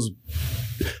feels.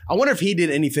 I wonder if he did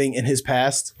anything in his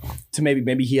past to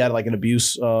maybe he had an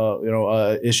abuse,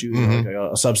 issue,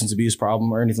 a substance abuse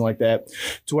problem or anything like that,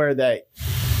 to where that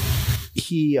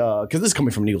he, because this is coming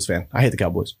from an Eagles fan, I hate the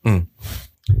Cowboys,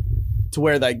 to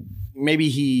where maybe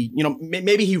he,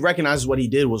 maybe he recognizes what he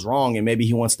did was wrong, and maybe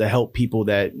he wants to help people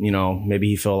that, maybe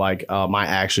he feel like my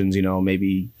actions,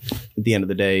 maybe at the end of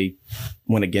the day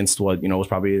went against what, was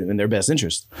probably in their best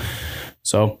interest.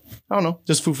 So I don't know,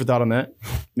 just food for thought on that.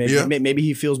 Maybe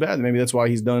he feels bad. Maybe that's why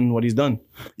he's done what he's done.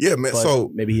 Yeah, man. But so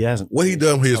maybe he hasn't. What he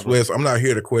done with his West, I'm not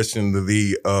here to question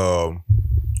the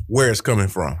where it's coming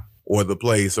from or the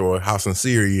place or how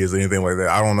sincere he is or anything like that.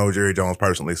 I don't know Jerry Jones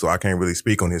personally, so I can't really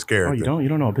speak on his character. Oh, you don't? You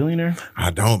don't know a billionaire? I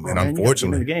don't, man.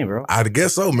 Unfortunately, you in the game, bro. I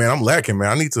guess so, man. I'm lacking,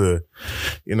 man. I need to,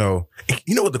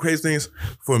 what the crazy thing is?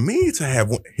 For me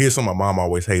to here's something my mom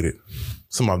always hated,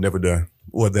 something I've never done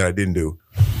or that I didn't do.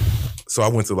 So I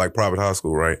went to private high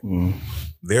school, right?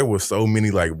 There were so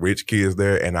many rich kids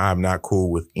there, and I'm not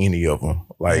cool with any of them.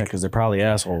 Because they're probably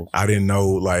assholes. I didn't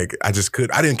know, I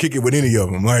didn't kick it with any of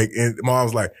them. And mom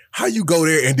was like, how you go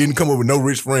there and didn't come up with no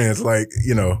rich friends? But.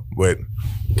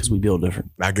 Because we build different.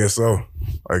 I guess so.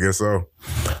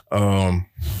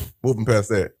 Moving past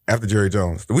that, after Jerry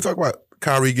Jones, did we talk about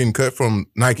Kyrie getting cut from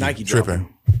Nike tripping?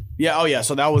 Yeah. Oh, yeah.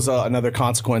 So that was another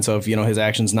consequence of, his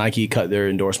actions. Nike cut their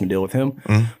endorsement deal with him.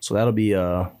 So that'll be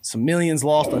some millions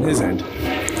lost on his end.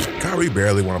 Kyrie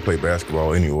barely want to play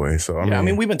basketball anyway. So, I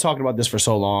mean, we've been talking about this for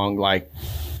so long.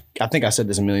 I think I said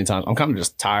this a million times. I'm kind of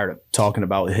just tired of talking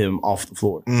about him off the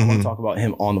floor. I want to talk about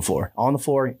him on the floor. On the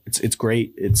floor, it's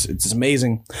great. It's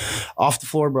amazing. Off the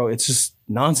floor, bro, it's just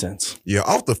nonsense. Yeah,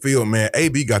 off the field, man,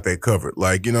 AB got that covered.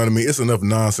 You know what I mean? It's enough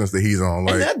nonsense that he's on.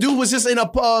 And that dude was just in a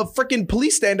freaking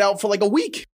police standout for a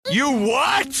week. You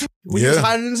what? He was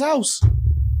hiding in his house.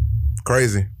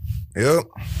 Crazy. Yep.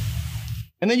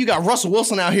 And then you got Russell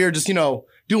Wilson out here just,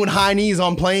 doing high knees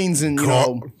on planes and,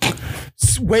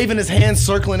 waving his hands,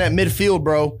 circling at midfield,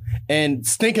 bro, and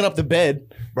stinking up the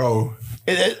bed. Bro.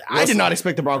 I did not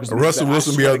expect the Broncos to Russell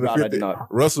Wilson be on the 50.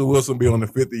 Russell Wilson be on the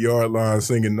 50-yard line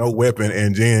singing "No Weapon"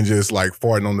 and Jen just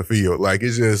farting on the field.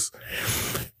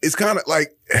 It's kind of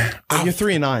you're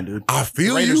 3-9, dude. I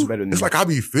feel Raiders you. Are better than it's you. I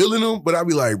be feeling them, but I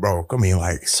be like, bro, come here,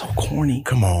 so corny.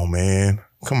 Come on, man.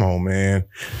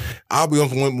 I'll be on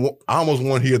for one. I almost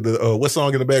want to hear the what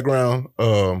song in the background?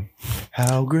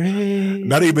 How great?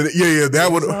 Not even that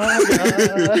one.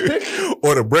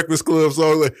 Or the Breakfast Club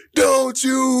song, don't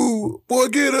you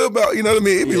forget about, you know what I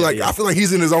mean? It'd be I feel like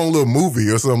he's in his own little movie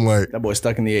or something that boy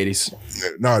stuck in the 80s.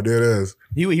 No, dead ass.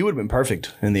 He would have been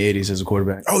perfect in the 80s as a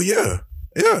quarterback. Oh yeah.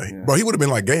 Yeah, bro, he would have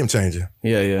been game changer.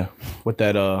 Yeah. With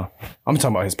that, I'm talking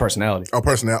about his personality. Oh,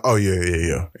 personality. Oh,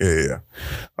 yeah.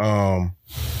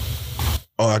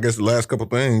 I guess the last couple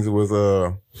things was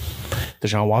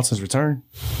Deshaun Watson's return.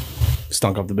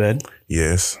 Stunk up the bed.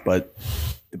 Yes. But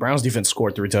the Browns defense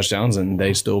scored 3 touchdowns and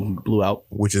they still blew out.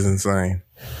 Which is insane.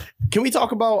 Can we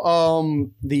talk about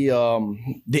the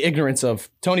ignorance of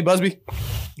Tony Busby?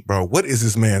 Bro, what is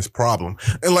this man's problem?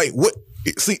 And what?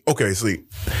 See.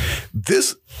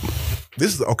 This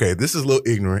is okay. This is a little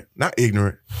ignorant, not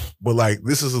ignorant, but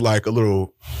this is a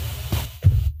little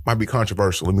might be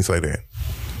controversial. Let me say that.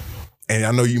 And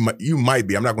I know you might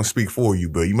be. I'm not going to speak for you,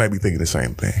 but you might be thinking the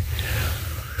same thing.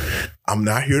 I'm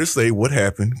not here to say what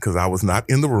happened because I was not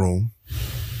in the room.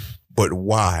 But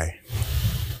why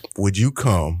would you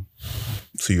come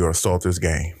to your assaulters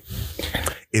game?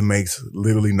 It makes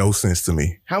literally no sense to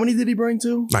me. How many did he bring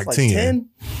to? 10.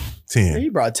 10. He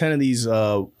brought 10 of these,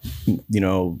 who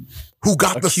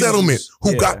got the settlement?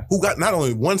 Who got not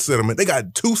only one settlement, they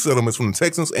got 2 settlements from the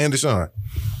Texans and Deshaun.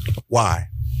 Why?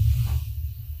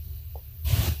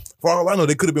 For all I know,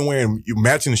 they could have been wearing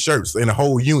matching shirts in a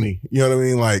whole uni. You know what I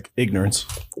mean? Like ignorance.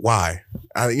 Why?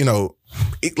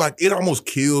 It almost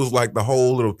kills like the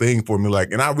whole little thing for me.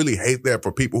 Like, and I really hate that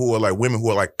for people who are like women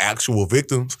who are like actual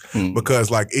victims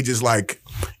because like it just like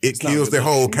it kills their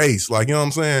whole case. Like, you know what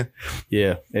I'm saying?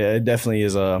 Yeah, it definitely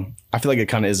is I feel like it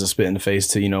kind of is a spit in the face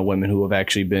to women who have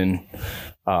actually been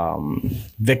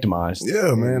victimized.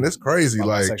 Yeah, man, that's crazy.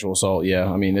 Like sexual assault.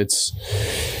 Yeah, I mean it's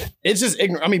just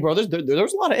ignorant. I mean, bro,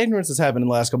 there's a lot of ignorance that's happened in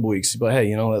the last couple of weeks. But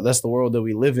hey, that's the world that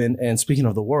we live in. And speaking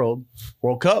of the World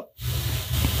Cup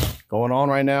going on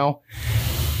right now.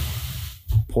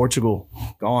 Portugal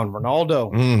gone.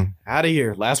 Ronaldo out of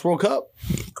here. Last World Cup.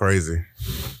 Crazy.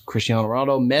 Cristiano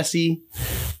Ronaldo, Messi.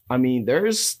 I mean,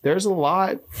 there's a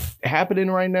lot happening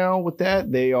right now with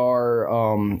that. They are.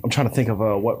 I'm trying to think of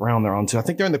what round they're on to. I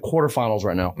think they're in the quarterfinals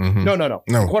right now. Mm-hmm. No.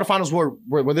 The quarterfinals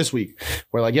were this week.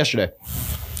 Were like yesterday.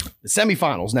 The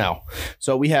semifinals now.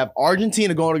 So we have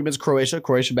Argentina going against Croatia.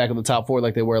 Croatia back in the top 4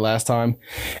 like they were last time.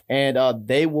 And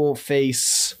they will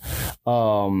face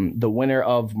the winner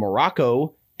of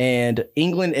Morocco and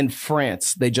England and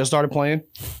France. They just started playing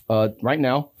right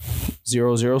now.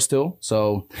 0-0 still.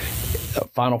 So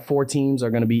final 4 teams are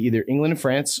going to be either England and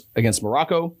France against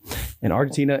Morocco and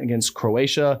Argentina against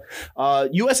Croatia.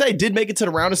 USA did make it to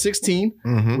the round of 16.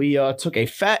 Mm-hmm. We took a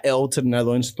fat L to the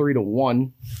Netherlands,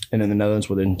 3-1. And then the Netherlands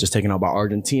were then just taken out by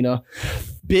Argentina.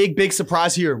 Big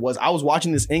surprise here was I was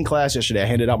watching this in class yesterday. I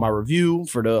handed out my review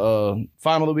for the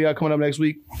final that we got coming up next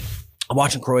week. I'm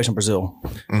watching Croatia and Brazil.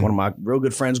 One of my real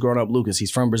good friends growing up, Lucas,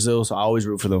 he's from Brazil, so I always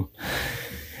root for them.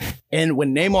 And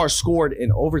when Neymar scored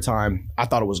in overtime, I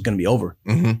thought it was going to be over.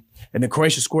 Mm-hmm. And then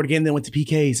Croatia scored again, then went to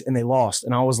PKs, and they lost.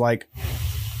 And I was like,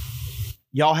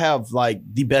 y'all have like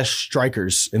the best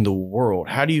strikers in the world.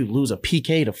 How do you lose a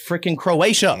PK to freaking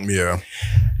Croatia? Yeah.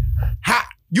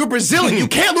 You're Brazilian. You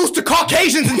can't lose to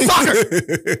Caucasians in soccer.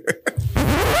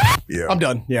 Yeah. I'm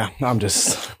done. Yeah, I'm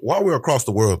just. While we're across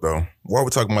the world, though, while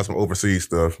we're talking about some overseas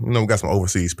stuff, we got some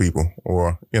overseas people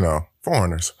or,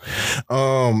 foreigners.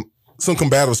 Some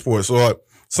combative sports or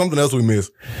something else we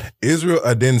missed. Israel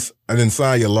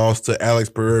Adesanya lost to Alex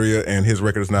Pereira, and his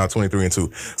record is now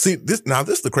 23-2. See, this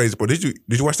is the crazy part. Did you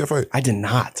watch that fight? I did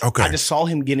not. Okay. I just saw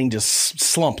him getting just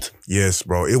slumped. Yes,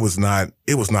 bro. It was not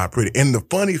pretty. And the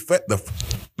funny fact,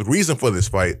 the reason for this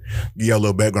fight, give you a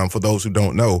little background for those who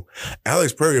don't know,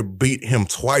 Alex Pereira beat him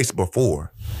twice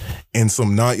before in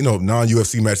some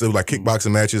non-UFC matches. They were like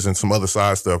kickboxing matches and some other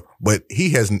side stuff. But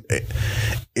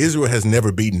Israel has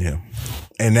never beaten him.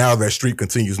 And now that streak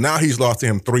continues. Now he's lost to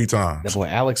him 3 times. That's why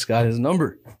Alex got his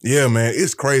number. Yeah, man.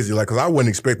 It's crazy. Like, cause I wasn't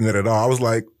expecting that at all. I was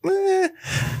like,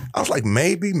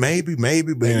 maybe.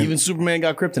 But even Superman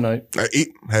got kryptonite.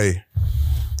 Hey,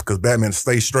 cause Batman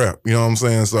stays strapped. You know what I'm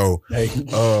saying? So,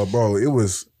 bro, it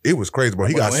was crazy, bro.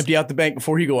 He got empty out the bank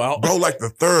before he go out. Bro, like the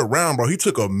 3rd round, bro, he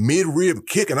took a mid-rib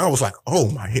kick and I was like, oh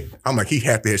my head. I'm like, he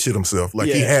had to shit himself. Like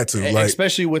he had to. Like,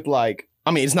 especially with like, I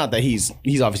mean, it's not that he's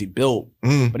obviously built,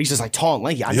 but he's just like tall and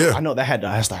lanky. I know that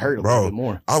has to hurt a little bit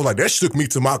more. I was like, that shook me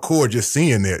to my core just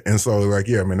seeing it. And so like,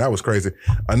 yeah, man, that was crazy.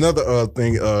 Another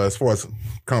thing, as far as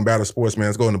combative sports, man,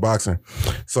 let's go into boxing.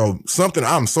 So something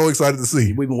I'm so excited to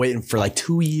see. We've been waiting for like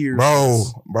 2 years.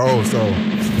 Bro. So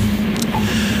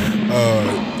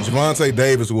Gervonta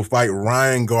Davis will fight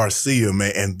Ryan Garcia,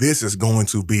 man, and this is going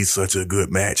to be such a good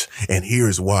match. And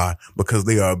here's why. Because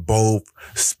they are both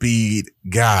speed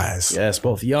guys. Yes,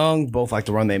 both young, both like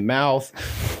to run their mouth,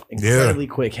 incredibly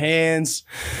quick hands.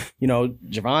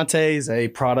 Gervonta is a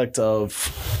product of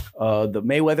the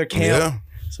Mayweather camp. Yeah.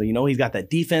 So, he's got that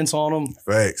defense on him.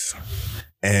 Facts.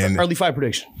 And early fight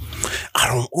prediction.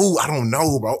 I don't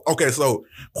know, bro. Okay, so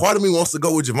part of me wants to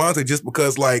go with Gervonta just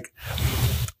because, like,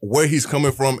 where he's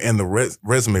coming from and the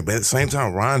resume. But at the same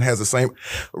time,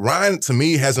 Ryan, to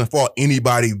me, hasn't fought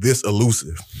anybody this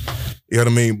elusive. You know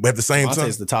what I mean? But at the same time,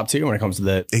 it's the top tier when it comes to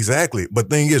that. Exactly.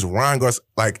 But thing is, Ryan Garcia,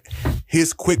 like,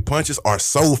 his quick punches are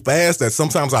so fast that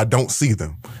sometimes I don't see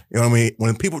them. You know what I mean?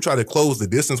 When people try to close the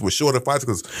distance with shorter fights,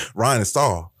 because Ryan is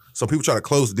tall, so people try to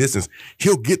close the distance,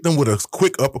 he'll get them with a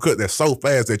quick uppercut that's so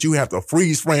fast that you have to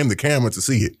freeze frame the camera to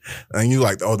see it. And you're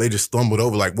like, oh, they just stumbled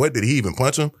over. Like, what, did he even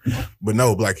punch him? But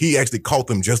no, like, he actually caught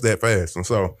them just that fast. And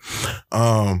so,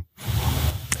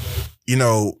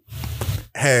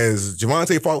 has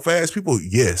Gervonta fought fast people?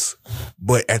 Yes.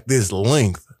 But at this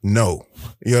length, No.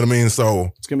 You know what I mean?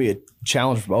 So it's going to be a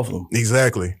challenge for both of them.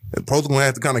 Exactly. Both are going to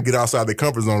have to kind of get outside their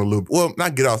comfort zone a little bit. Well,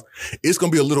 not get out. It's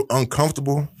going to be a little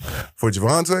uncomfortable for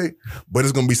Javonte, but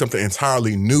it's going to be something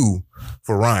entirely new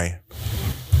for Ryan.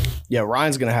 Yeah,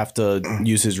 Ryan's going to have to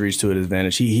use his reach to his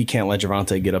advantage. He can't let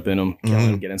Javonte get up in him, can't let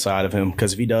him get inside of him,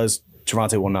 because if he does,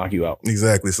 Javonte will knock you out.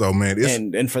 Exactly. So, man.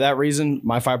 And for that reason,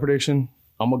 my fight prediction,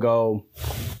 I'm gonna go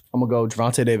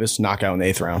Javonte Davis knockout in the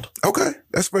 8th round. Okay,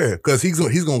 that's fair because he's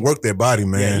gonna work that body,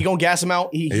 man. Yeah, he's gonna gas him out.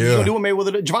 He's gonna do what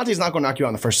Mayweather did. Javonte's not gonna knock you out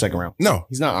in the first, second round. No,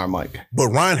 he's not Iron Mike. But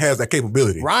Ryan has that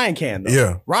capability. Ryan can, though.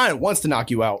 Yeah, Ryan wants to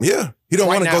knock you out. Yeah, he don't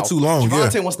want to go too long.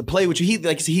 Javonte wants to play with you. He's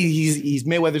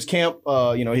Mayweather's camp.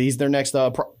 He's their next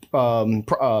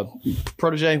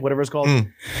protege, whatever it's called.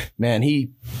 Man,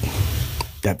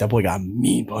 that boy got a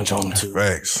mean punch on him too.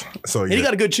 Facts. So and he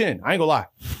got a good chin. I ain't gonna lie.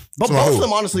 But both of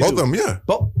them honestly both of them, yeah.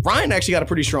 But Ryan actually got a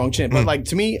pretty strong chin. But like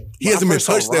to me, he hasn't been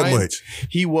touched that much.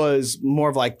 He was more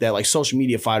of like that social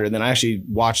media fighter. Then I actually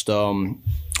watched some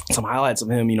highlights of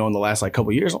him, in the last like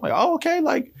couple of years. I'm like, oh, okay,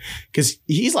 like because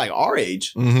he's like our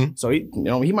age. So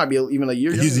he might be even a year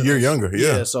younger. He's a year younger,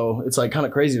 yeah. So it's like kind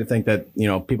of crazy to think that,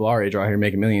 people our age are out here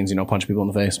making millions, punching people in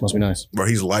the face. Must be nice. Bro,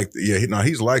 he's like that.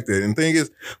 He's like that. And the thing is,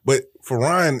 but for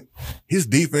Ryan, his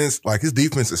defense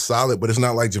is solid, but it's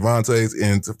not like Javonte's.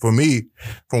 And for me,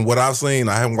 from what I've seen,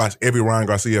 I haven't watched every Ryan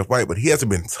Garcia fight, but he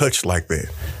hasn't been touched like that.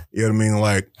 You know what I mean?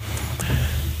 Like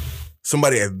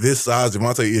somebody at this size,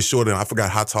 Javonte is shorter. I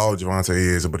forgot how tall Javonte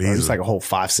is, but he's like a whole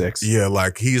 5'6". Yeah,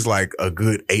 like he's like a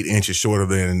good 8 inches shorter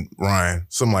than Ryan,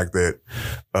 something like that.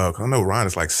 I know Ryan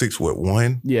is like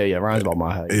 6'1". Yeah, Ryan's about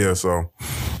my height. Yeah,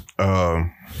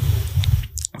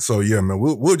 so yeah, man,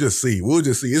 we'll just see.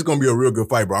 It's gonna be a real good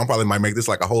fight, bro. I probably might make this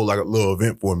like a whole like a little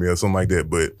event for me or something like that.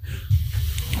 But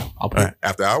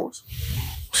after hours,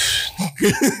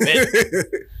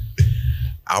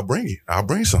 I'll bring it. I'll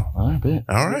bring some. All right, bet.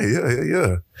 All right,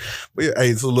 yeah. But yeah,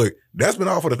 hey, so look, that's been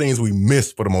all for the things we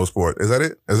missed for the most part. Is that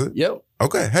it? Is it? Yep.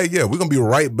 Okay. Hey, yeah, we're gonna be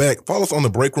right back. Follow us on the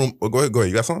break room. Go ahead.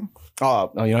 You got something?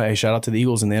 Hey, shout out to the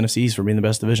Eagles and the NFC East for being the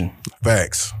best division.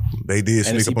 Facts. They did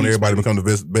sneak up on everybody to become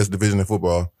the best division in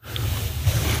football.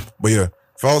 But yeah,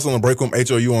 follow us on the Breakroom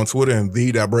HOU on Twitter and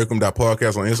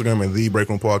the.breakroom.podcast on Instagram and the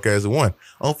Breakroom Podcast 1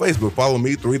 on Facebook. Follow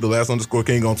me,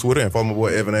 _King on Twitter, and follow my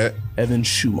boy Evan at Evan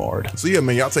Shumard. So yeah,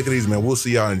 man, y'all take it easy, man. We'll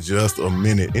see y'all in just a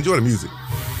minute. Enjoy the music.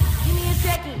 Give me a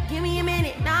second, give me a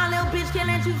minute. Nah, little bitch, can't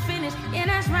let you finish. Yeah,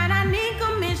 that's right, I need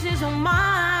commissions on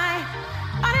mine.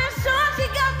 All that songs she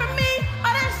got from me,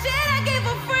 all that shit I gave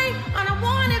for free. And I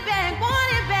want it back.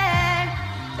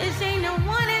 This ain't no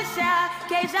one inside.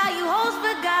 Case how you host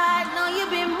for God. No, you've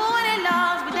been more than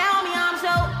lost. But down me, I'm so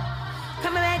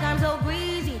coming back, I'm so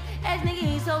breezy. Ass nigga,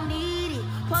 he's so needy.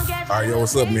 All right, yo,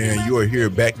 what's up, man? You are here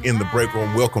back in the break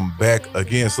room. Welcome back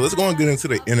again. So let's go and get into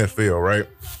the NFL, right?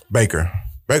 Baker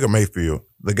Mayfield,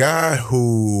 the guy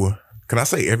who, can I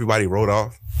say everybody wrote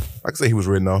off? I can say he was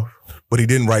written off, but he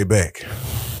didn't write back.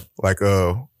 Like,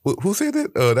 who said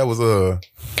that? That was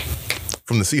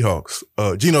from the Seahawks.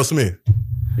 Geno Smith.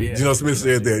 Yeah, Geno Smith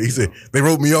said that. He said, they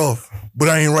wrote me off, but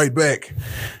I ain't right back.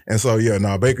 And so,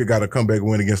 Baker got a comeback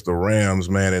win against the Rams,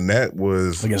 man. And that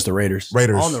was against the Raiders.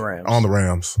 On the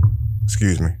Rams.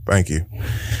 Excuse me. Thank you.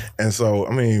 And so,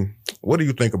 I mean, what do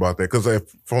you think about that? Because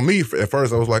for me, at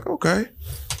first, I was like, okay,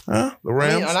 the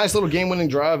Rams. A nice little game-winning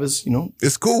drive is,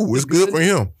 It's cool. It's good for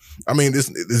him. I mean, this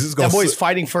is going to... That boy's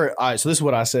fighting for... All right, so this is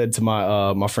what I said to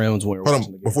my friends when we were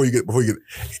watching the game. Before you get...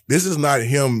 This is not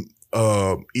him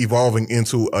evolving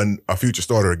into a future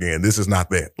starter again. This is not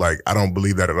that. Like, I don't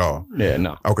believe that at all. Yeah,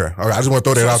 no. Okay. I just want to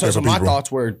throw that out there for people. So my thoughts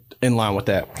were in line with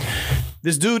that.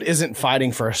 This dude isn't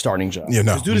fighting for a starting job. Yeah,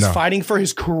 no. This dude is fighting for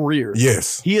his career.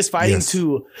 Yes. He is fighting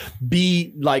to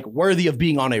be like worthy of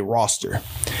being on a roster.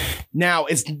 Now,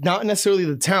 it's not necessarily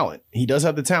the talent. He does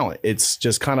have the talent. It's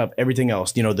just kind of everything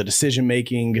else. The decision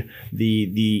making,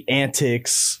 the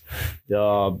antics,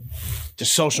 the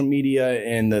social media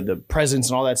and the presence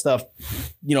and all that stuff.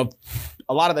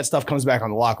 A lot of that stuff comes back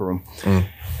on the locker room.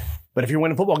 But if you're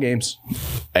winning football games,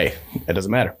 hey, it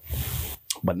doesn't matter.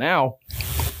 But now,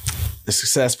 the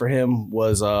success for him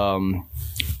was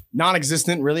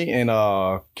non-existent, really, in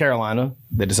Carolina.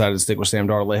 They decided to stick with Sam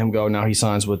Darnold, let him go. Now he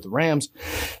signs with the Rams.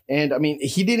 And, I mean,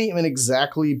 he didn't even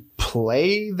exactly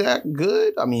play that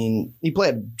good. I mean, he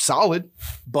played solid,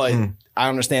 but I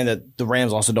understand that the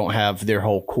Rams also don't have their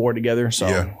whole core together.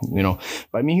 So,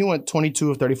 but I mean, he went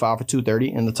 22 of 35 for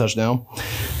 230 in the touchdown.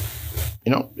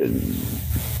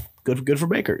 Good for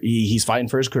Baker. He's fighting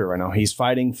for his career right now. He's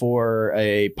fighting for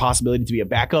a possibility to be a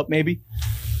backup maybe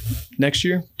next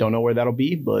year. Don't know where that'll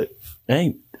be, but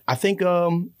hey, I think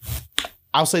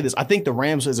I'll say this. I think the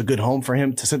Rams is a good home for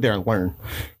him to sit there and learn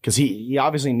because he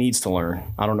obviously needs to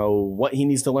learn. I don't know what he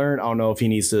needs to learn. I don't know if he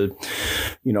needs to,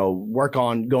 work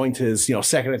on going to his,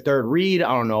 second and third read.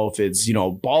 I don't know if it's,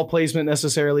 ball placement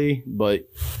necessarily, but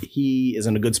he is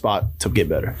in a good spot to get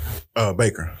better.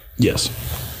 Baker. Yes.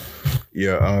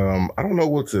 Yeah. I don't know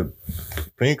what to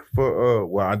think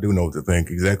well, I do know what to think.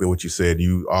 Exactly what you said.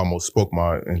 You almost spoke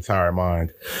my entire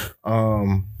mind.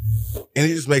 And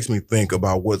it just makes me think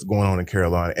about what's going on in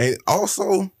Carolina. And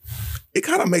also, it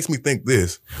kind of makes me think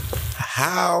this.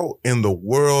 How in the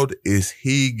world is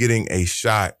he getting a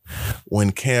shot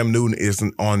when Cam Newton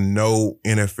isn't on no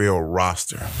NFL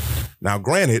roster? Now,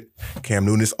 granted, Cam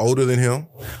Newton is older than him,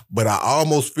 but I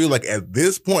almost feel like at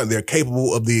this point, they're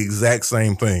capable of the exact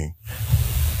same thing.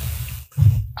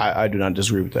 I do not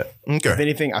disagree with that. Okay. If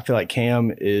anything, I feel like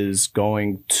Cam is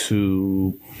going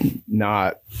to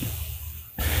not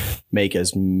make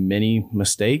as many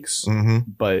mistakes,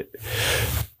 but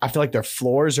I feel like their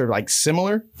floors are like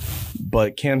similar,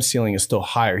 but Cam's ceiling is still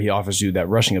higher. He offers you that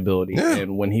rushing ability. Yeah.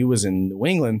 And when he was in New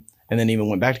England and then even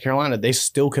went back to Carolina, they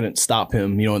still couldn't stop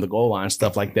him, in the goal line,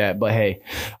 stuff like that. But hey,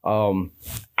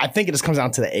 I think it just comes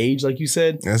down to the age, like you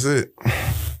said. That's it.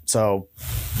 So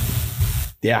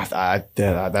yeah,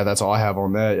 that's all I have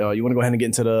on that. You want to go ahead and get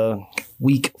into the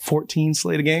Week 14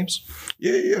 slate of games?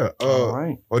 Yeah. All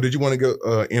right. Or did you want to go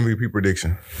MVP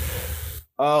prediction?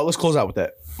 Let's close out with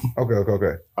that.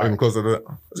 Okay. I can close it up.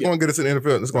 Let's go and get us to the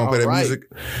NFL. Let's go and play that music.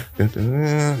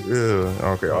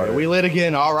 Yeah. Okay. All right. We lit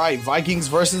again. All right. Vikings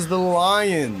versus the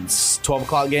Lions. 12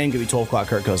 o'clock game. Could be 12 o'clock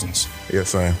Kirk Cousins. Yeah,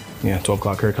 same. Yeah, 12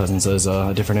 o'clock Kirk Cousins is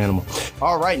a different animal.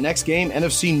 All right. Next game,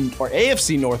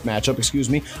 AFC North matchup. Excuse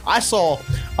me. I saw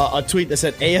a tweet that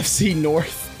said AFC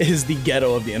North is the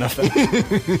ghetto of the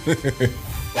NFL.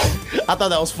 I thought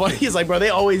that was funny. He's like, bro, they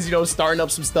always, starting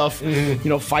up some stuff,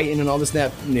 fighting and all this,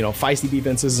 feisty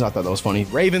defenses. I thought that was funny.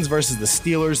 Ravens versus the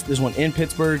Steelers. This one in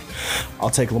Pittsburgh. I'll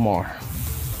take Lamar.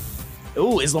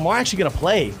 Ooh, is Lamar actually going to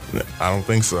play? I don't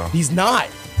think so. He's not.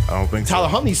 I don't think Tyler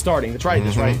so. Huntley's starting. That's right.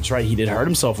 That's right. He did hurt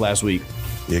himself last week.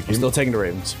 Yeah, I'm still taking the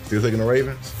Ravens. Still taking the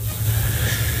Ravens?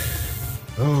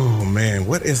 Oh, man.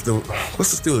 What's the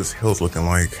Steelers' health looking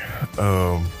like?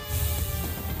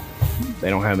 They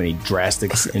don't have any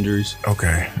drastic injuries.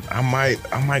 Okay. I might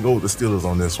go with the Steelers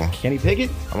on this one. Kenny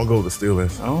Pickett? I'm going to go with the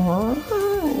Steelers.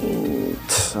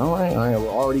 All right. We're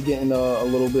already getting a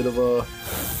little bit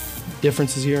of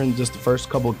differences here in just the first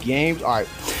couple of games. All right.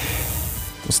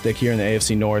 We'll stick here in the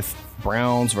AFC North.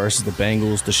 Browns versus the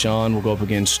Bengals. Deshaun will go up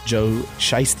against Joe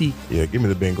Shiesty. Yeah, give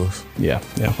me the Bengals. Yeah.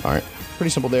 All right.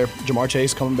 Pretty simple there. Jamar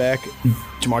Chase coming back.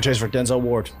 Jamar Chase for Denzel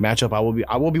Ward matchup. I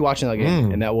will be watching that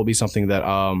game, and that will be something that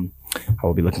I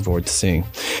will be looking forward to seeing.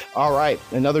 All right,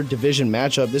 another division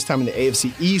matchup. This time in the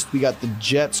AFC East, we got the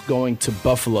Jets going to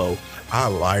Buffalo. I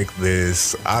like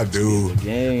this. I do.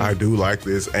 I do like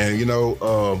this, and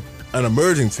an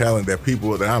emerging talent that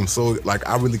I'm so like.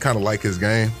 I really kind of like his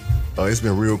game. It's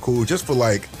been real cool, just for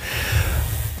the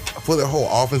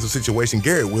whole offensive situation.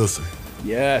 Garrett Wilson.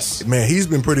 Yes. Man, he's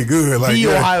been pretty good.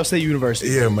 Ohio State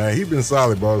University. Yeah, man. He's been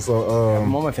solid, bro. So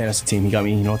I'm on my fantasy team. He got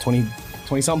me,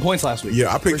 20-something points last week.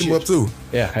 Yeah, I picked him up too.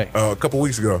 Yeah, hey. A couple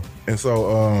weeks ago. And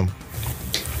so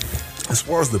as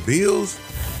far as the Bills,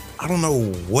 I don't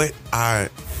know what I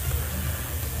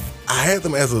had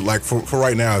them as for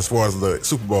right now, as far as the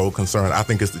Super Bowl concerned, I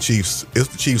think it's the Chiefs. It's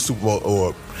the Chiefs Super Bowl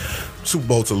or Super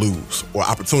Bowl to lose or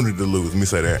opportunity to lose. Let me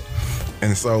say that.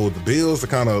 And so the Bills are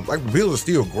the Bills are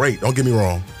still great. Don't get me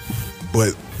wrong,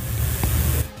 but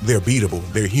they're beatable.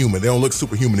 They're human. They don't look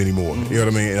superhuman anymore. You know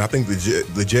what I mean? And I think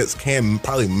the Jets can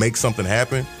probably make something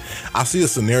happen. I see a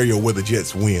scenario where the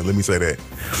Jets win. Let me say that.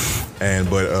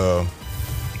 But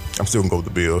I'm still gonna go with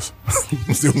the Bills.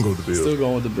 Still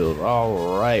going with the Bills.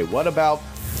 All right. What about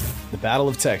the Battle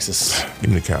of Texas?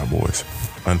 Give me the Cowboys.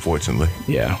 Unfortunately.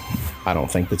 Yeah. I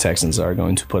don't think the Texans are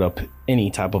going to put up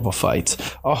any type of a fight.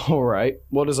 All right.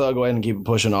 We'll just go ahead and keep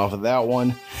pushing off of that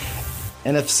one.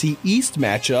 NFC East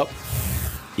matchup.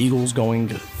 Eagles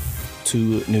going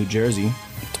to New Jersey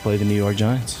to play the New York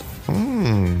Giants.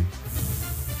 12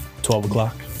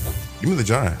 o'clock. Give me the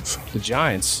Giants. The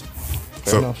Giants.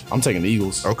 Fair enough. I'm taking the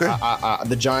Eagles. Okay.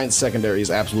 The Giants secondary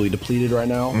is absolutely depleted right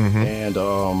now. And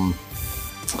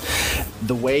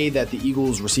the way that the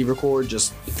Eagles receiver corps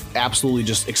just absolutely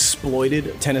just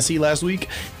exploited Tennessee last week,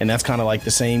 and that's kind of like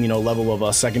the same level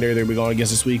of secondary they'll be going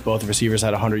against this week. Both receivers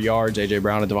had 100 yards. A.J.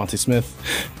 Brown and Devontae Smith.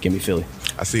 Give me Philly.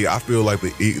 I feel like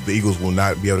the Eagles will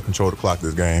not be able to control the clock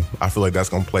this game. I feel like that's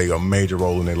going to play a major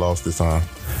role in their loss this time.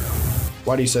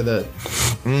 Why do you say that?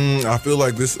 I feel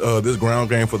like this ground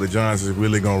game for the Giants is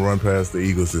really going to run past the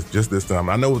Eagles just this time.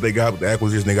 I know what they got with the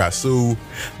acquisition. They got Sue.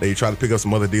 They tried to pick up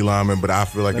some other D linemen, but I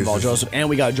feel like it's just, Joseph, and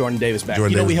we got Jordan Davis back.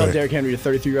 We held Derrick Henry to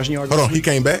 33 rushing yards. Hold on, he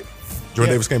came back?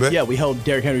 Jordan Davis came back? Yeah, we held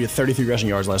Derrick Henry to 33 rushing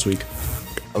yards last week.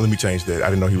 Let me change that. I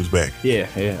didn't know he was back. Yeah.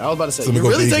 I was about to say, So you're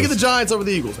really taking the Giants over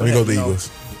the Eagles. Let me go with the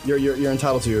Eagles. You're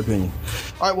entitled to your opinion.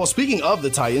 All right, well, speaking of the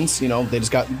Titans, they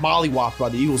just got mollywopped by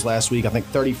the Eagles last week, I think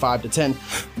 35-10.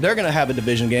 They're going to have a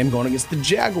division game going against the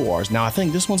Jaguars. Now, I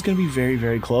think this one's going to be very,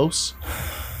 very close.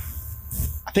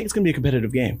 I think it's going to be a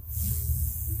competitive game.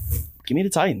 Give me the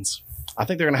Titans. I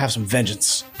think they're going to have some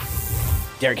vengeance.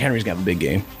 Derrick Henry's going to have a big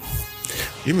game.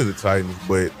 Give me the Titans,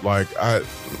 but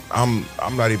I'm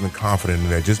not even confident in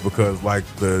that just because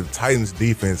the Titans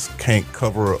defense can't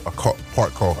cover a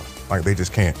parked car. They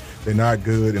just can't. They're not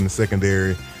good in the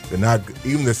secondary.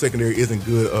 Even the secondary isn't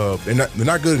good. They're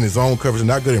not good in his zone coverage.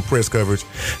 They're not good in press coverage.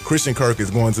 Christian Kirk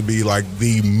is going to be the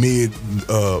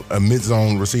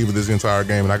mid-zone receiver this entire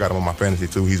game, and I got him on my fantasy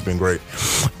too. He's been great.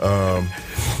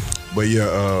 But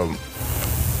yeah,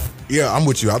 I'm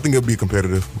with you. I think it'll be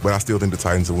competitive, but I still think the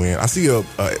Titans will win. I see a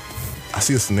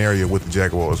scenario with the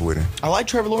Jaguars winning. I like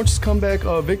Trevor Lawrence's comeback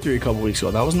victory a couple weeks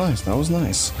ago. That was nice.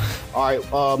 All right,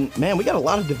 man, we got a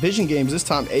lot of division games this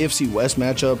time. AFC West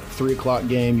matchup, 3 o'clock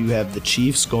game. You have the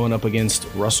Chiefs going up against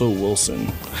Russell Wilson.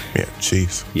 Yeah,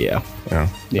 Chiefs. Yeah.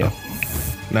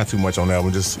 Not too much on that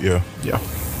one. Just yeah.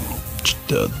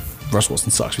 Russell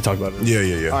Wilson sucks. We talked about it.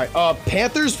 Yeah. All right,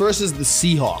 Panthers versus the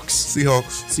Seahawks.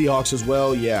 Seahawks as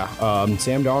well, yeah.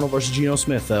 Sam Darnold versus Geno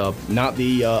Smith. Not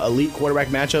the elite quarterback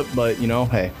matchup, but,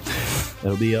 hey,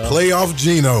 it'll be playoff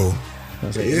Geno.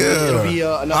 It'll be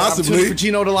another opportunity for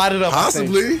Geno to light it up.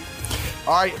 Possibly.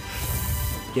 All right,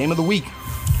 game of the week.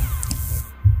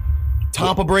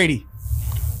 Tampa Brady.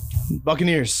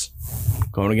 Buccaneers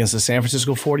going against the San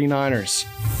Francisco 49ers.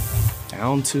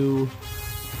 Down to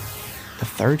the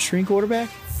third string quarterback,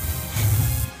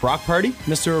 Brock Purdy,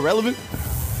 Mr. Irrelevant.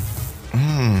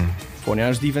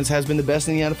 49ers defense has been the best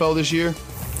in the NFL this year.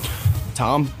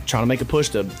 Tom trying to make a push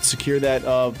to secure that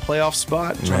playoff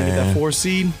spot, trying to get that 4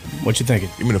 seed. What you thinking?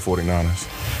 Give me the 49ers.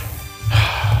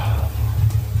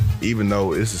 Even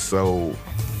though this is so,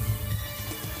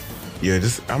 the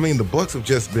Bucs have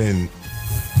just been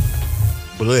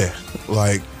bleh.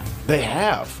 They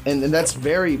have, and that's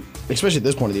very, especially at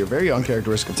this point of the year, very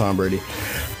uncharacteristic of Tom Brady.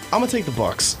 I'm gonna take the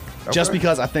Bucs just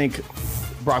because I think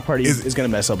Brock Purdy is gonna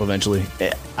mess up eventually.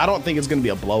 I don't think it's gonna be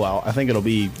a blowout. I think it'll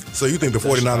be. So you think the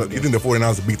 49ers? You think the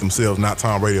 49ers will beat themselves, not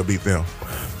Tom Brady will beat them?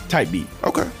 Tight beat.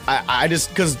 Okay. I just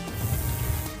because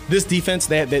this defense,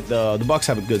 the Bucs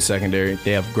have a good secondary.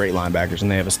 They have great linebackers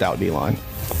and they have a stout D line.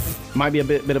 Might be a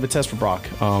bit of a test for Brock.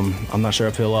 I'm not sure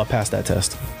if he'll pass that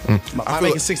test. Might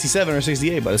make it 67 or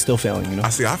 68, but it's still failing. I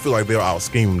feel like they'll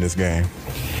out-scheme this game.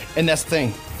 And that's the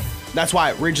thing. That's why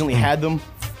I originally had them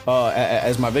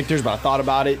as my victors, but I thought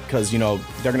about it because, they're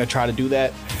going to try to do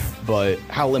that. But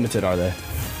how limited are they?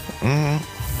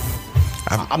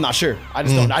 I'm not sure. I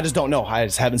just don't know. I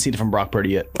just haven't seen it from Brock Purdy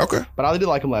yet. Okay. But I did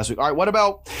like him last week. All right, what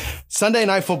about Sunday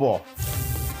Night Football?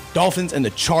 Dolphins and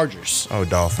the Chargers. Oh,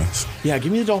 Dolphins. Yeah, give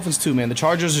me the Dolphins too, man. The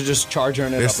Chargers are just charging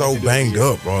it. They're so banged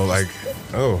up, bro.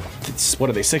 What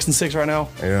are they, 6-6 right now?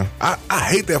 Yeah. I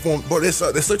hate that form, but they're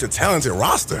such a talented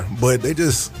roster, but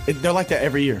they're like that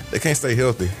every year. They can't stay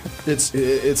healthy.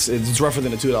 It's rougher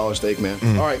than a $2 steak, man.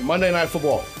 All right, Monday Night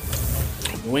Football.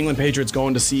 New England Patriots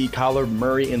going to see Kyler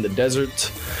Murray in the desert.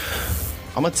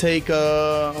 I'm gonna take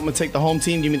the home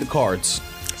team. Give me the Cards.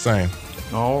 Same.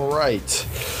 All right.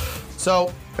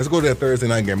 So let's go to that Thursday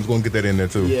night game. Let's go and get that in there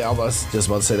too. Yeah, I was just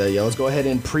about to say that. Yeah, let's go ahead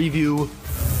and preview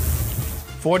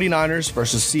 49ers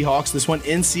versus Seahawks. This one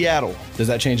in Seattle. Does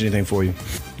that change anything for you?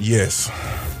 Yes,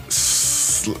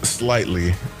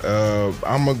 slightly.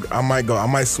 I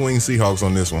might swing Seahawks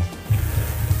on this one.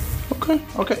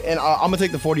 Okay. And I'm gonna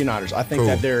take the 49ers. I think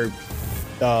that they're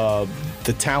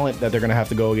the talent that they're gonna have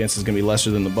to go against is gonna be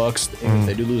lesser than the Bucs. And if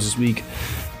they do lose this week,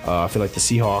 I feel like the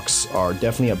Seahawks are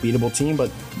definitely a beatable team,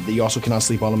 but you also cannot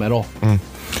sleep on them at all.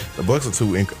 The Bucs are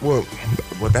too well,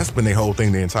 that's been their whole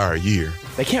thing the entire year.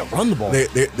 They can't run the ball.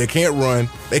 They can't run.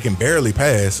 They can barely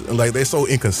pass. They're so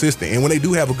inconsistent. And when they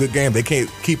do have a good game, they can't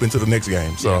keep into the next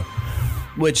game. So,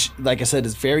 which, like I said,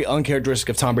 is very uncharacteristic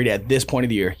of Tom Brady at this point of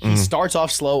the year. He starts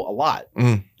off slow a lot.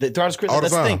 That's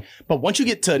the thing. But once you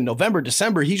get to November,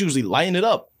 December, he's usually lighting it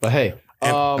up. But hey.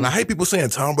 And I hate people saying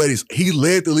Tom he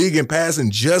led the league in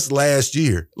passing just last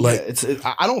year. I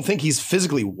don't think he's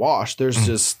physically washed. There's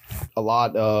just a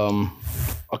lot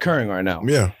occurring right now.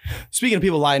 Yeah. Speaking of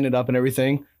people lighting it up and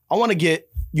everything, I want to get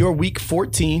your Week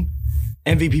 14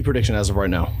 MVP prediction as of right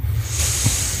now.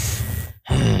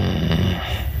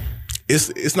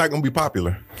 It's not going to be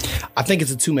popular. I think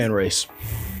it's a two-man race.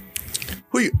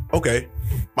 Okay.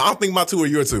 I don't think my two are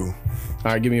your two. All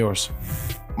right, give me yours.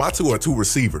 My two are two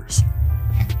receivers.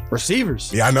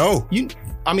 Receivers? Yeah, I know.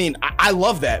 I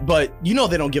love that, but you know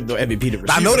they don't give the MVP to receivers.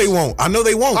 I know they won't. All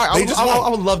right, I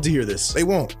would love to hear this. They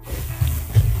won't.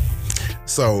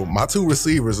 So my two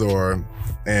receivers are,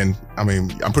 and I'm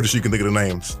pretty sure you can think of the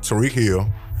names. Tyreek Hill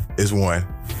is one.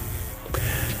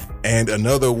 And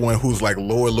another one who's like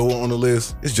lower on the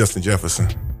list is Justin Jefferson.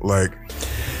 Like,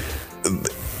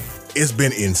 it's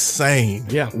been insane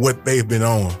what they've been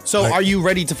on. So are you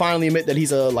ready to finally admit that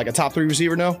he's a top 3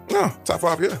 receiver now? No, top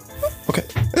 5, yeah. Okay.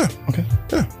 Yeah. Okay.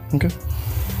 Yeah. Okay.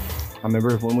 I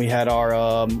remember when we had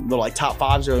our little top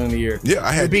 5s earlier in the year. Yeah,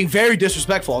 I had being very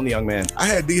disrespectful on the young man. I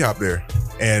had D-Hop there.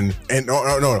 And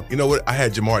no. You know what? I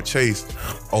had Jamar Chase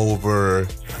over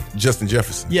Justin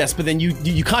Jefferson. Yes, but then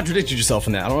you contradicted yourself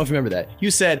in that. I don't know if you remember that.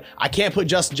 You said, I can't put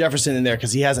Justin Jefferson in there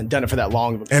because he hasn't done it for that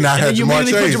long. And I had Jamar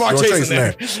Chase. Put Jamar Chase in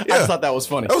there. Yeah. I just thought that was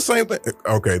funny. That was the same thing.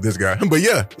 Okay, this guy. But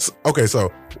yeah. Okay,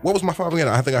 so what was my 5 again?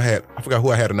 I forgot who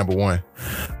I had at number 1.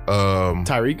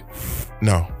 Tyreek?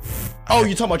 No. Oh,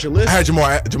 you're talking about your list? I had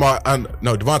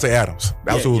Devontae Adams.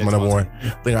 That was who was my number 1.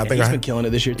 I think he's been killing it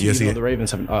this year too. Yes, the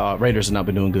Raiders have not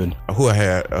been doing good. Who I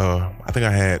had?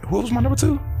 Who was my number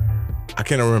 2? I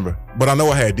can't remember. But I know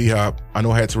I had D-Hop. I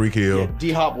know I had Tyreek Hill. Yeah,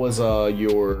 D-Hop was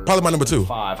your... Probably my number 2.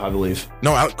 5, I believe.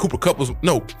 No, Cooper Kupp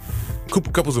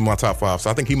was in my top 5, so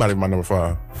I think he might have been my number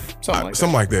 5.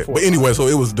 Something like that. 4 But anyway, so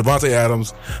it was Devontae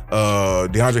Adams,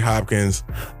 DeAndre Hopkins,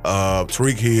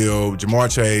 Tyreek Hill, Jamar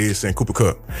Chase, and Cooper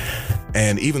Kupp.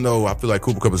 And even though I feel like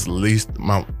Cooper Kupp is the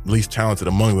least talented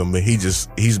among them, but he can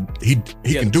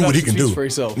do what he can do for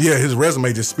himself. Yeah, his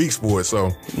resume just speaks for it. So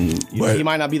he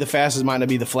might not be the fastest, might not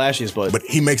be the flashiest, but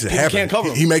he makes it happen. Can't cover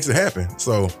him. He makes it happen.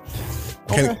 So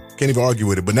can't even argue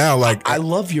with it. But now, I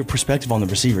love your perspective on the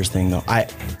receivers thing, though.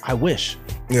 I wish.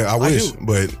 Yeah, I wish,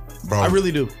 but bro, I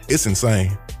really do. It's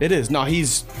insane. It is. No,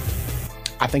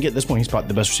 I think at this point he's probably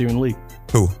the best receiver in the league.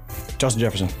 Who? Justin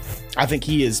Jefferson. I think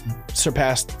he has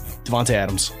surpassed Devontae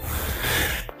Adams.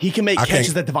 He can make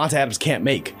catches that Devontae Adams can't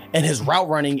make. And his route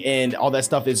running and all that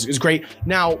stuff is great.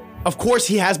 Now, of course,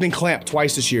 he has been clamped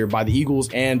twice this year by the Eagles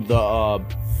and the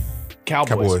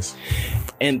Cowboys.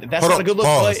 And that's not a good look,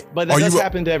 but that does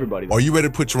happen to everybody. Are you ready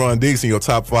to put Teron Diggs in your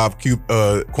top 5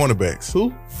 cornerbacks?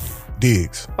 Who?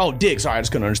 Diggs. Oh, Diggs. Sorry, I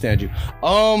just couldn't understand you.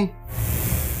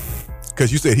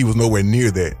 Because you said he was nowhere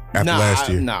near that after last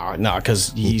year. No,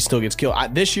 because he still gets killed.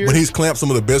 This year, but he's clamped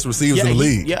some of the best receivers in the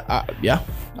league. Yeah.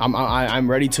 I'm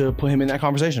ready to put him in that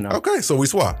conversation now. Okay, so we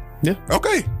swap. Yeah.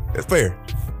 Okay, that's fair.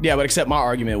 Yeah, but except my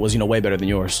argument was, way better than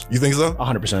yours. You think so?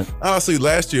 100%. See,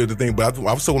 last year, the thing, but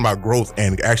I was talking about growth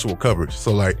and actual coverage.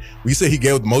 So, like, we said he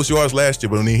gave the most yards last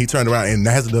year, but then he turned around and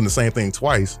hasn't done the same thing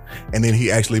twice. And then he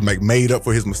actually made up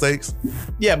for his mistakes.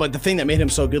 Yeah, but the thing that made him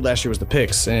so good last year was the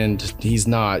picks. And he's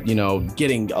not,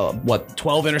 getting, 12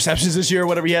 interceptions this year or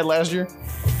whatever he had last year?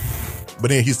 But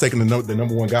then he's taking the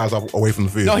number 1 guys away from the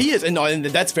field. No, he is. And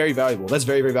that's very valuable. That's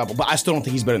very, very valuable. But I still don't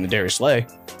think he's better than Darius Slay.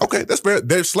 Okay, that's fair.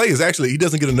 Darius Slay is actually, he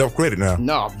doesn't get enough credit now.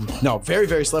 No, very,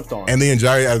 very slept on. And then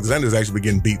Jair Alexander is actually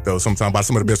getting beat, though, sometimes by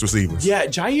some of the best receivers. Yeah,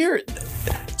 Jair.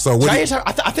 So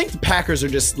I think the Packers are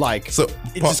just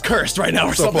just cursed right now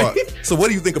or something. So what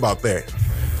do you think about that?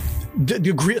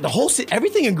 The whole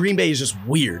everything in Green Bay is just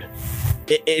weird.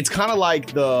 It's kind of like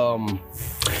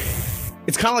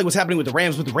it's kind of like what's happening with the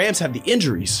Rams, but the Rams have the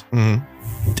injuries. Mm-hmm.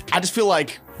 I just feel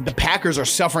like the Packers are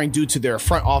suffering due to their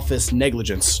front office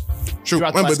negligence. True,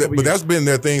 but that's been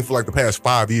their thing for the past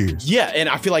 5 years. Yeah, and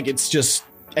I feel like it's just,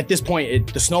 at this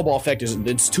point, the snowball effect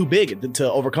it's too big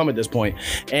to overcome at this point.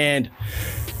 And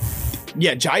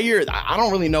yeah, Jair, I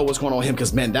don't really know what's going on with him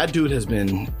because, man, that dude has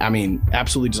been,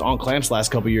 absolutely just on clamps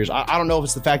last couple of years. I don't know if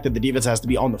it's the fact that the defense has to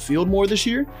be on the field more this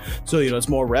year. So, it's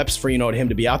more reps for, him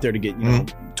to be out there to get,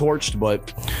 torched,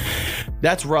 but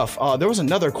that's rough. There was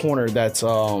another corner that's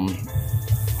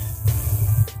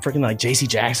freaking J.C.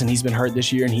 Jackson. He's been hurt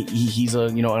this year and he's a,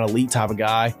 an elite type of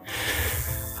guy.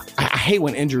 I hate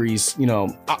when injuries,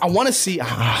 I want to see,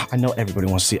 I know everybody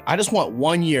wants to see it. I just want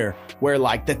 1 year where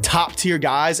the top tier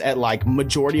guys at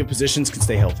majority of positions can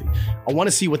stay healthy. I want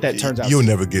to see what that turns out. You'll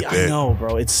never get that. I know,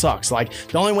 bro. It sucks. The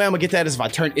only way I'm gonna get that is if I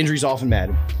turn injuries off in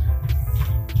Madden.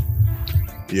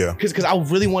 Yeah. Because I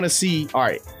really want to see, all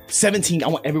right, 17, I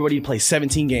want everybody to play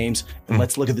 17 games and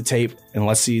let's look at the tape and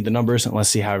let's see the numbers and let's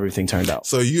see how everything turned out.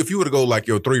 So if you were to go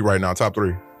your 3 right now, top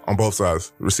 3 on both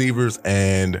sides, receivers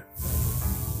and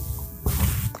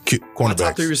cornerbacks. My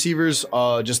top 3 receivers,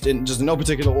 just in no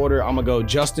particular order, I'm gonna go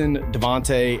Justin,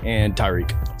 Devontae, and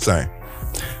Tyreek. Same.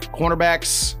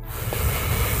 Cornerbacks.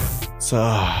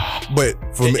 But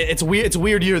for me, it's a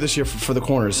weird year this year for the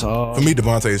corners. For me,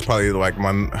 Devontae is probably like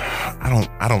my.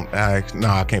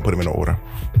 I can't put him in order.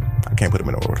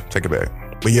 Take it back.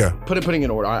 But yeah, putting in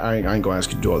order. I ain't gonna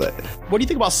ask you to do all that. What do you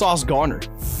think about Sauce Gardner?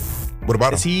 What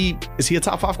about him? Is he a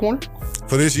top 5 corner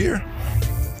for this year?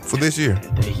 For this year,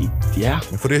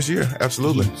 For this year,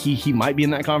 absolutely. He might be in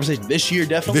that conversation this year,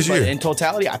 definitely. This year, in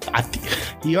totality, I think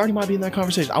he already might be in that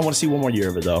conversation. I want to see one more year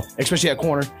of it though, especially at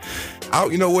corner.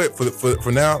 You know what?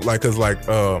 For now,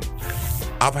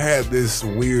 I've had this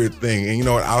weird thing, and you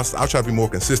know what? I'll try to be more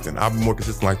consistent. I'll be more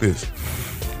consistent like this.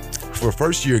 For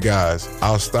first year guys,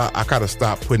 I kind of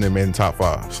stop putting them in top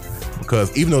 5s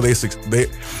because even though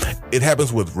it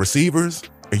happens with receivers.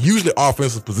 Usually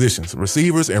offensive positions,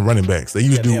 receivers and running backs. They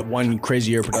usually do one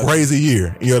crazy year. Crazy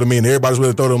year. You know what I mean? Everybody's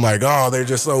really throw them like, oh, they're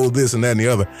just so this and that and the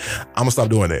other. I'm gonna stop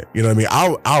doing that. You know what I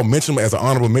mean? I'll mention them as an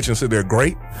honorable mention, so they're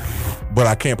great, but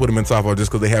I can't put them in top 5 just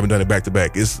because they haven't done it back to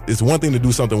back. It's one thing to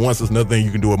do something once. It's another thing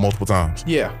you can do it multiple times.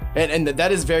 Yeah, and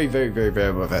that is very, very, very,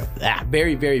 very,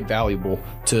 very, very valuable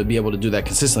to be able to do that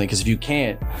consistently. Because if you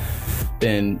can't,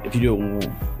 then if you do it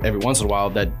every once in a while,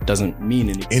 that doesn't mean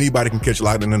anything. Anybody can catch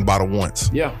lightning in the bottle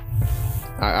once. Yeah.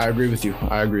 I agree with you.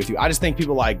 I just think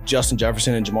people like Justin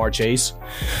Jefferson and Jamar Chase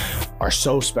are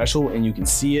so special, and you can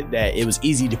see it that it was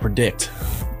easy to predict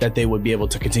that they would be able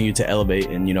to continue to elevate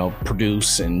and,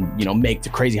 produce and, make the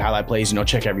crazy highlight plays,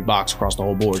 check every box across the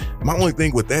whole board. My only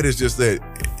thing with that is just that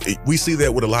we see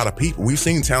that with a lot of people. We've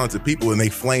seen talented people and they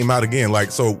flame out again. Like,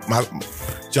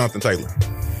 Jonathan Taylor.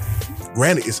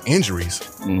 Granted, it's injuries,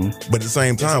 but at the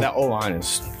same time, that O-line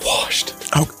is washed.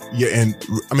 Okay, yeah,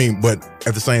 but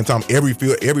at the same time, every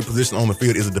position on the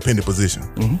field is a dependent position.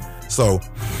 Mm-hmm. So,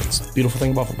 it's the beautiful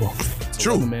thing about football. It's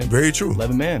true, very true.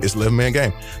 11 man. It's 11-man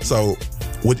game. So,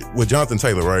 with Jonathan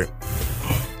Taylor, right?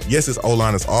 Yes, his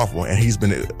O-line is awful, and he's been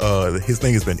his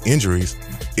thing has been injuries.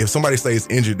 If somebody stays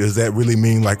injured, does that really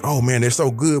mean like, oh man, they're so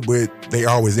good, but they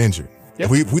always injured?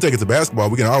 Yep. If we take it to basketball,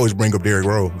 we can always bring up Derrick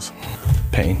Rose.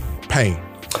 Pain.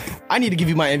 I need to give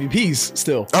you my MVPs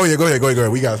still. Oh yeah, go ahead.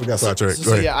 We got sidetracked.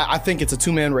 So yeah, I think it's a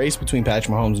 2-man race between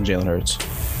Patrick Mahomes and Jalen Hurts.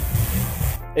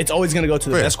 It's always going to go to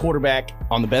the best quarterback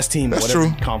on the best team, That's whatever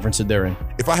true. conference that they're in.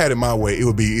 If I had it my way, it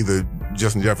would be either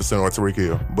Justin Jefferson or Tyreek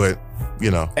Hill. But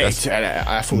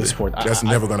I fully support that. That's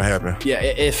never going to happen. Yeah,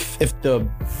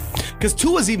 because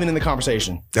Tua's even in the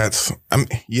conversation.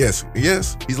 Yes.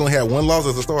 He's only had 1 loss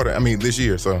as a starter. This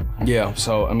year. So yeah.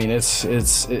 So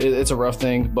it's a rough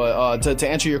thing. But to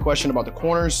answer your question about the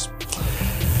corners,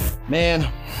 man,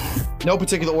 no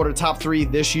particular order. Top 3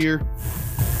 this year.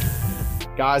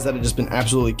 Guys that have just been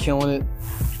absolutely killing it.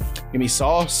 Give me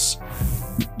Sauce.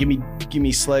 Give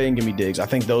me Slay and give me Diggs. I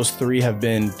think those 3 have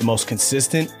been the most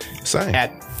consistent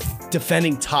at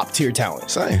defending top tier talent.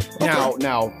 Same. Okay.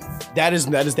 Now that is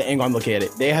the angle I'm looking at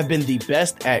it. They have been the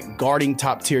best at guarding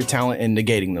top tier talent and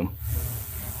negating them.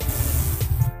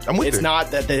 It's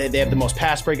not that they have the most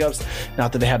pass breakups,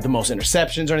 not that they have the most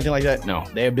interceptions or anything like that. No,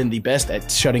 they have been the best at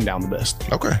shutting down the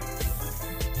best. Okay.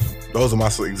 Those are my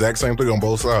exact same 3 on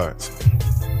both sides.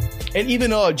 And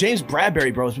even James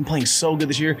Bradbury, bro, has been playing so good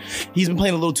this year. He's been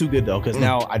playing a little too good, though, because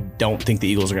now I don't think the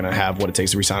Eagles are going to have what it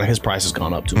takes to resign him. His price has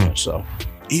gone up too much. So,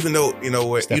 even though, you know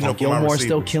what? Stephon Gilmore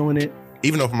still killing it.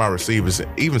 Even though for my receivers,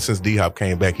 even since D-Hop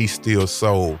came back, he's still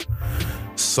so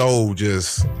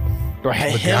just... Bro,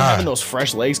 him having those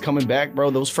fresh legs coming back, bro,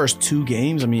 those first 2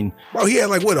 games, Bro, he had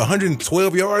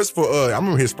 112 yards for, I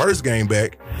remember his first game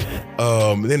back.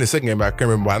 Then the second game back, I can't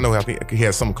remember, but I think he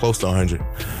had something close to 100.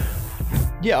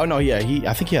 Yeah,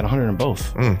 I think he had 100 in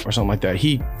both or something like that.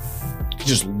 He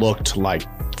just looked like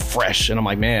fresh, and I'm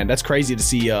like, man, that's crazy to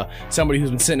see somebody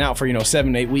who's been sitting out for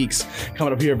 7, 8 weeks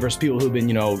coming up here versus people who've been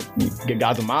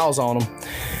got the miles on them.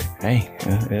 Hey,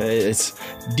 it's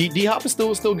D-Hop is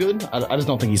still good. I just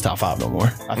don't think he's top 5 no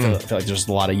more. I feel like there's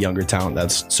a lot of younger talent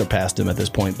that's surpassed him at this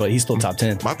point, but he's still top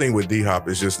 10. My thing with D-Hop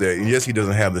is just that yes, he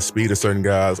doesn't have the speed of certain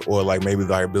guys, or maybe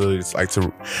the ability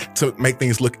to make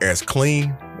things look as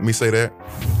clean. Let me say that.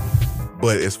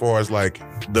 But as far as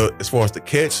the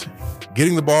catch,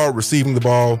 getting the ball, receiving the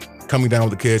ball, coming down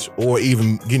with the catch, or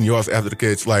even getting yards after the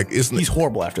catch, he's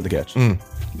horrible after the catch.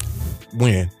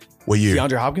 When? What year?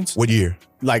 DeAndre Hopkins? What year?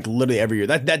 Literally every year.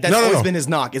 That's always been his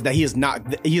knock, is that he is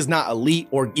not elite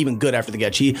or even good after the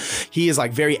catch. He is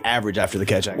very average after the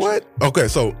catch, actually. What? Okay,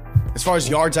 so as far as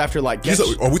yards after catch,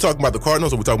 are we talking about the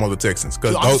Cardinals or are we talking about the Texans?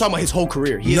 I'm talking about his whole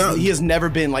career. He has never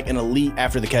been an elite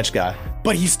after the catch guy,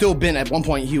 but he's still been, at one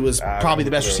point, he was probably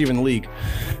the best receiver in the league.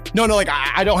 No,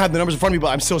 I don't have the numbers in front of me, but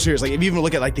I'm still serious. If you even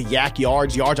look at the yak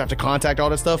yards after contact,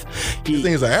 all that stuff, the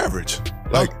thing is an average.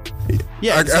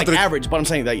 Yeah, it's like average, but I'm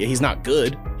saying that he's not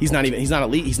good. He's not elite.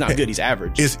 He's not good. He's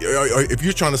average. If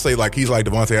you're trying to say like he's like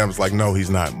Devontae Adams, like no, he's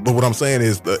not. But what I'm saying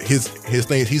is his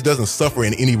thing, he doesn't suffer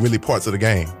in any really parts of the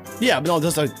game. Yeah, but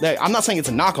no, I'm not saying it's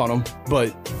a knock on him,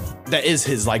 but that is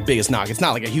his like biggest knock. It's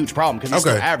not like a huge problem because he's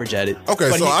still average at it. Okay,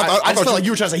 but so I just felt like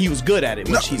you were trying to say he was good at it.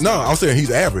 I'm saying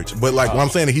he's average, but like what I'm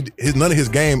saying, none of his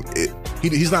game,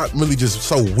 he's not really just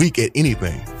so weak at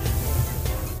anything.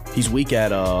 He's weak at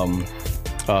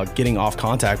getting off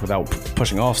contact without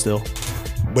pushing off still.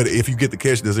 But if you get the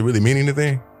catch, does it really mean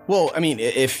anything? Well, I mean,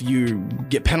 if you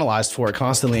get penalized for it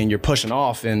constantly and you're pushing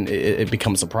off, and it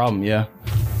becomes a problem, yeah.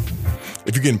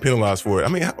 If you're getting penalized for it, I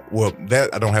mean, well,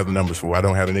 that I don't have the numbers for. I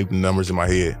don't have the numbers in my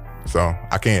head, so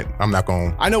I can't. I'm not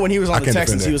going. I know when he was on the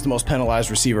Texans, he was the most penalized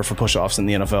receiver for push-offs in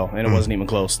the NFL, and it wasn't even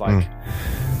close. Like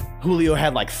Julio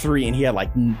had like 3, and he had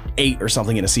like 8 or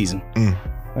something in a season.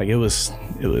 Like it was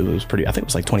pretty. I think it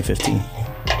was like 2015.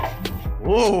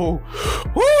 Whoa,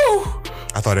 woo!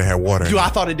 I thought it had water. Dude, I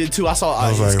thought it did too. I saw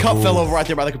his cup fell over right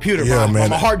there by the computer. Yeah, man.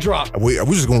 My heart dropped. We're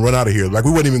just gonna run out of here. Like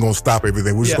we wasn't even gonna stop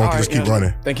everything. We're just gonna keep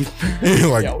running. Thank you.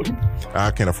 Like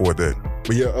I can't afford that.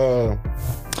 But yeah.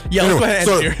 Let's go ahead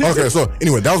and end here. Okay. So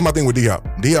anyway, that was my thing with D-Hop.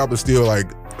 D-Hop is still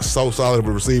like so solid of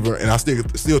a receiver, and I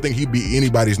still think he'd be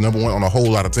anybody's number 1 on a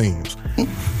whole lot of teams.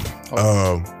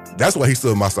 That's why he's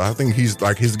still my style. I think he's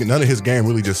like none of his game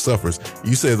really just suffers.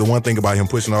 You said the one thing about him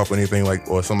pushing off or anything like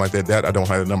or something like that I don't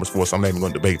have the numbers for, so I'm not even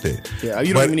going to debate that. Yeah,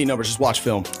 you don't even need numbers. Just watch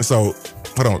film. So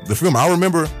hold on, the film I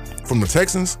remember from the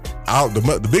Texans,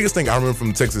 the biggest thing I remember from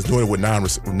the Texans doing it with 9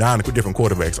 different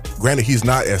quarterbacks. Granted, he's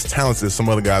not as talented as some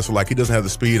other guys. So like he doesn't have the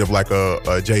speed of like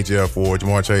a J. Jeff or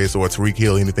Jamar Chase or Tariq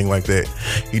Hill, anything like that.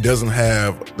 He doesn't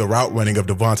have the route running of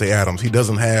Devontae Adams. He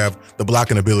doesn't have the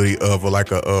blocking ability of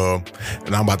like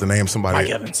and I'm about to name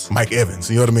somebody. Mike Evans.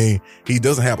 You know what I mean? He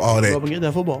doesn't have all that. Go up and get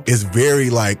that football. It's very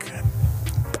like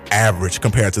average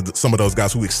compared to some of those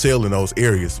guys who excel in those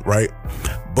areas, right?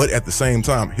 But at the same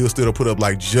time, he'll still put up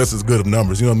like just as good of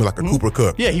numbers. You know what I mean? Like a Cooper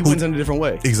Kupp. Yeah, he wins in a different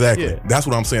way. Exactly. Yeah. That's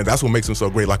what I'm saying. That's what makes him so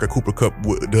great. Like a Cooper Kupp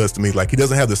does to me. Like he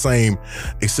doesn't have the same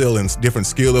excel in different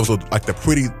skill levels, or like the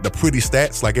pretty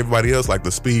stats like everybody else, like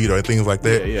the speed or things like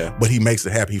that. Yeah. But he makes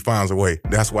it happen. He finds a way.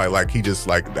 That's why like he just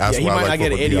like that's he why might I like not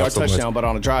get an 80-yard touchdown, much. but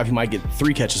on a drive he might get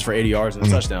 3 catches for 80 yards and a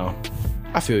touchdown.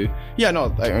 I feel you. Yeah,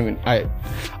 no, I mean,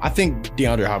 I think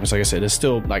DeAndre Hopkins, like I said, is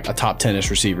still like a top 10-ish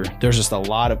receiver. There's just a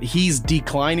lot of, he's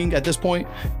declining at this point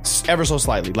ever so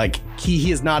slightly. Like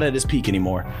he is not at his peak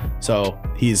anymore. So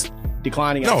he's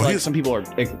declining. No, like some people are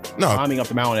climbing up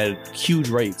the mountain at huge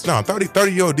rates. No,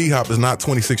 30-year-old D-Hop is not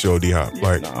 26-year-old D-Hop. Yeah,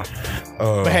 like, nah.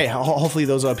 But hey, hopefully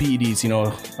those PEDs,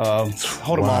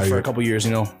 hold them off for a couple years,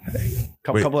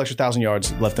 couple extra 1,000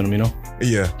 yards left in them,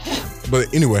 Yeah.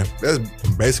 But anyway, that's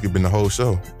basically been the whole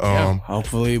show.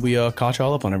 Hopefully we caught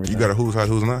y'all up on everything. You got a who's hot,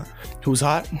 who's not? Who's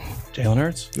hot? Jalen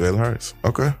Hurts.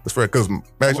 Okay. That's fair. Because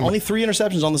only 3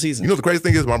 interceptions on the season. You know what the crazy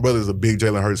thing is? My brother is a big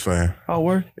Jalen Hurts fan. Oh,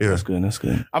 word? Yeah. That's good.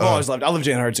 I loved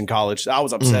Jalen Hurts in college. I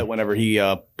was upset whenever he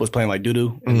was playing like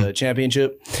doo-doo in the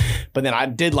championship. But then I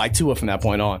did like Tua from that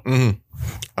point on.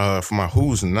 For my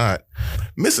who's not,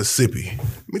 Mississippi.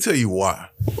 Let me tell you why.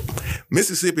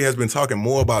 Mississippi has been talking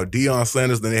more about Deion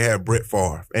Sanders than they have Brett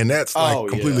Favre. And that's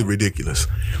completely ridiculous.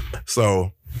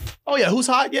 So. Oh, yeah. Who's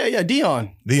hot? Yeah.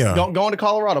 Deion. Going to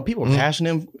Colorado. People are cashing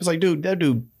him. It's like, dude, that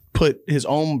dude put his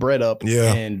own bread up.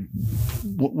 Yeah. And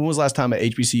when was the last time at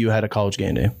HBCU had a college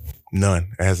game day? None.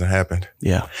 It hasn't happened.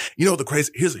 Yeah. You know the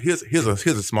crazy, here's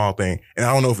a small thing, and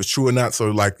I don't know if it's true or not, so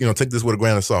like, take this with a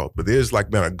grain of salt, but there's like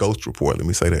been a ghost report, let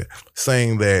me say that,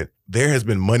 saying that there has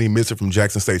been money missing from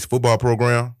Jackson State's football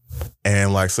program,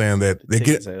 and like saying that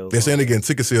they're saying they're getting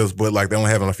ticket sales, but like they're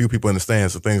only having a few people in the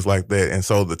stands or things like that. And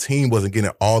so the team wasn't getting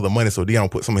all the money. So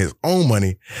Deion put some of his own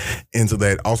money into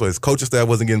that. Also, his coaching staff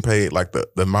wasn't getting paid like the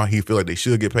amount he feel like they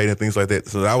should get paid and things like that.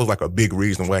 So that was like a big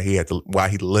reason why he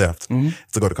left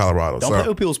to go to Colorado. Don't play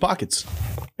with people's pockets.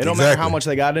 It don't matter how much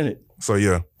they got in it. So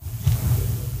yeah.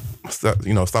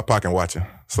 Stop pocket watching.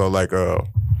 So like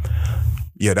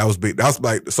yeah, that was big. That was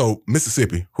like, so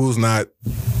Mississippi, who's not,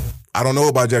 I don't know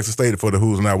about Jackson State for the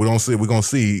who's not. We're going to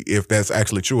see if that's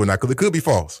actually true or not, because it could be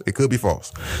false.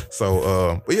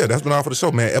 So, but yeah, that's been all for the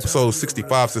show, man. Episode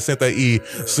 65,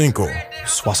 65.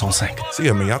 65. See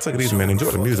ya, man. Y'all take it easy, man.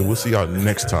 Enjoy the music. We'll see y'all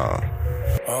next time.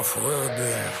 Oh, for real,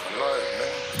 baby.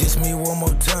 This me one more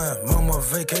time. Mama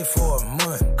vacate for a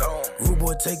month. Rude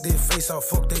boy, take their face off.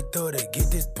 Fuck they 30.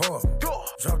 Get this pump.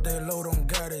 Drop that load on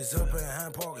God. It's up in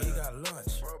Hyde Park. He got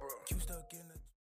lunch.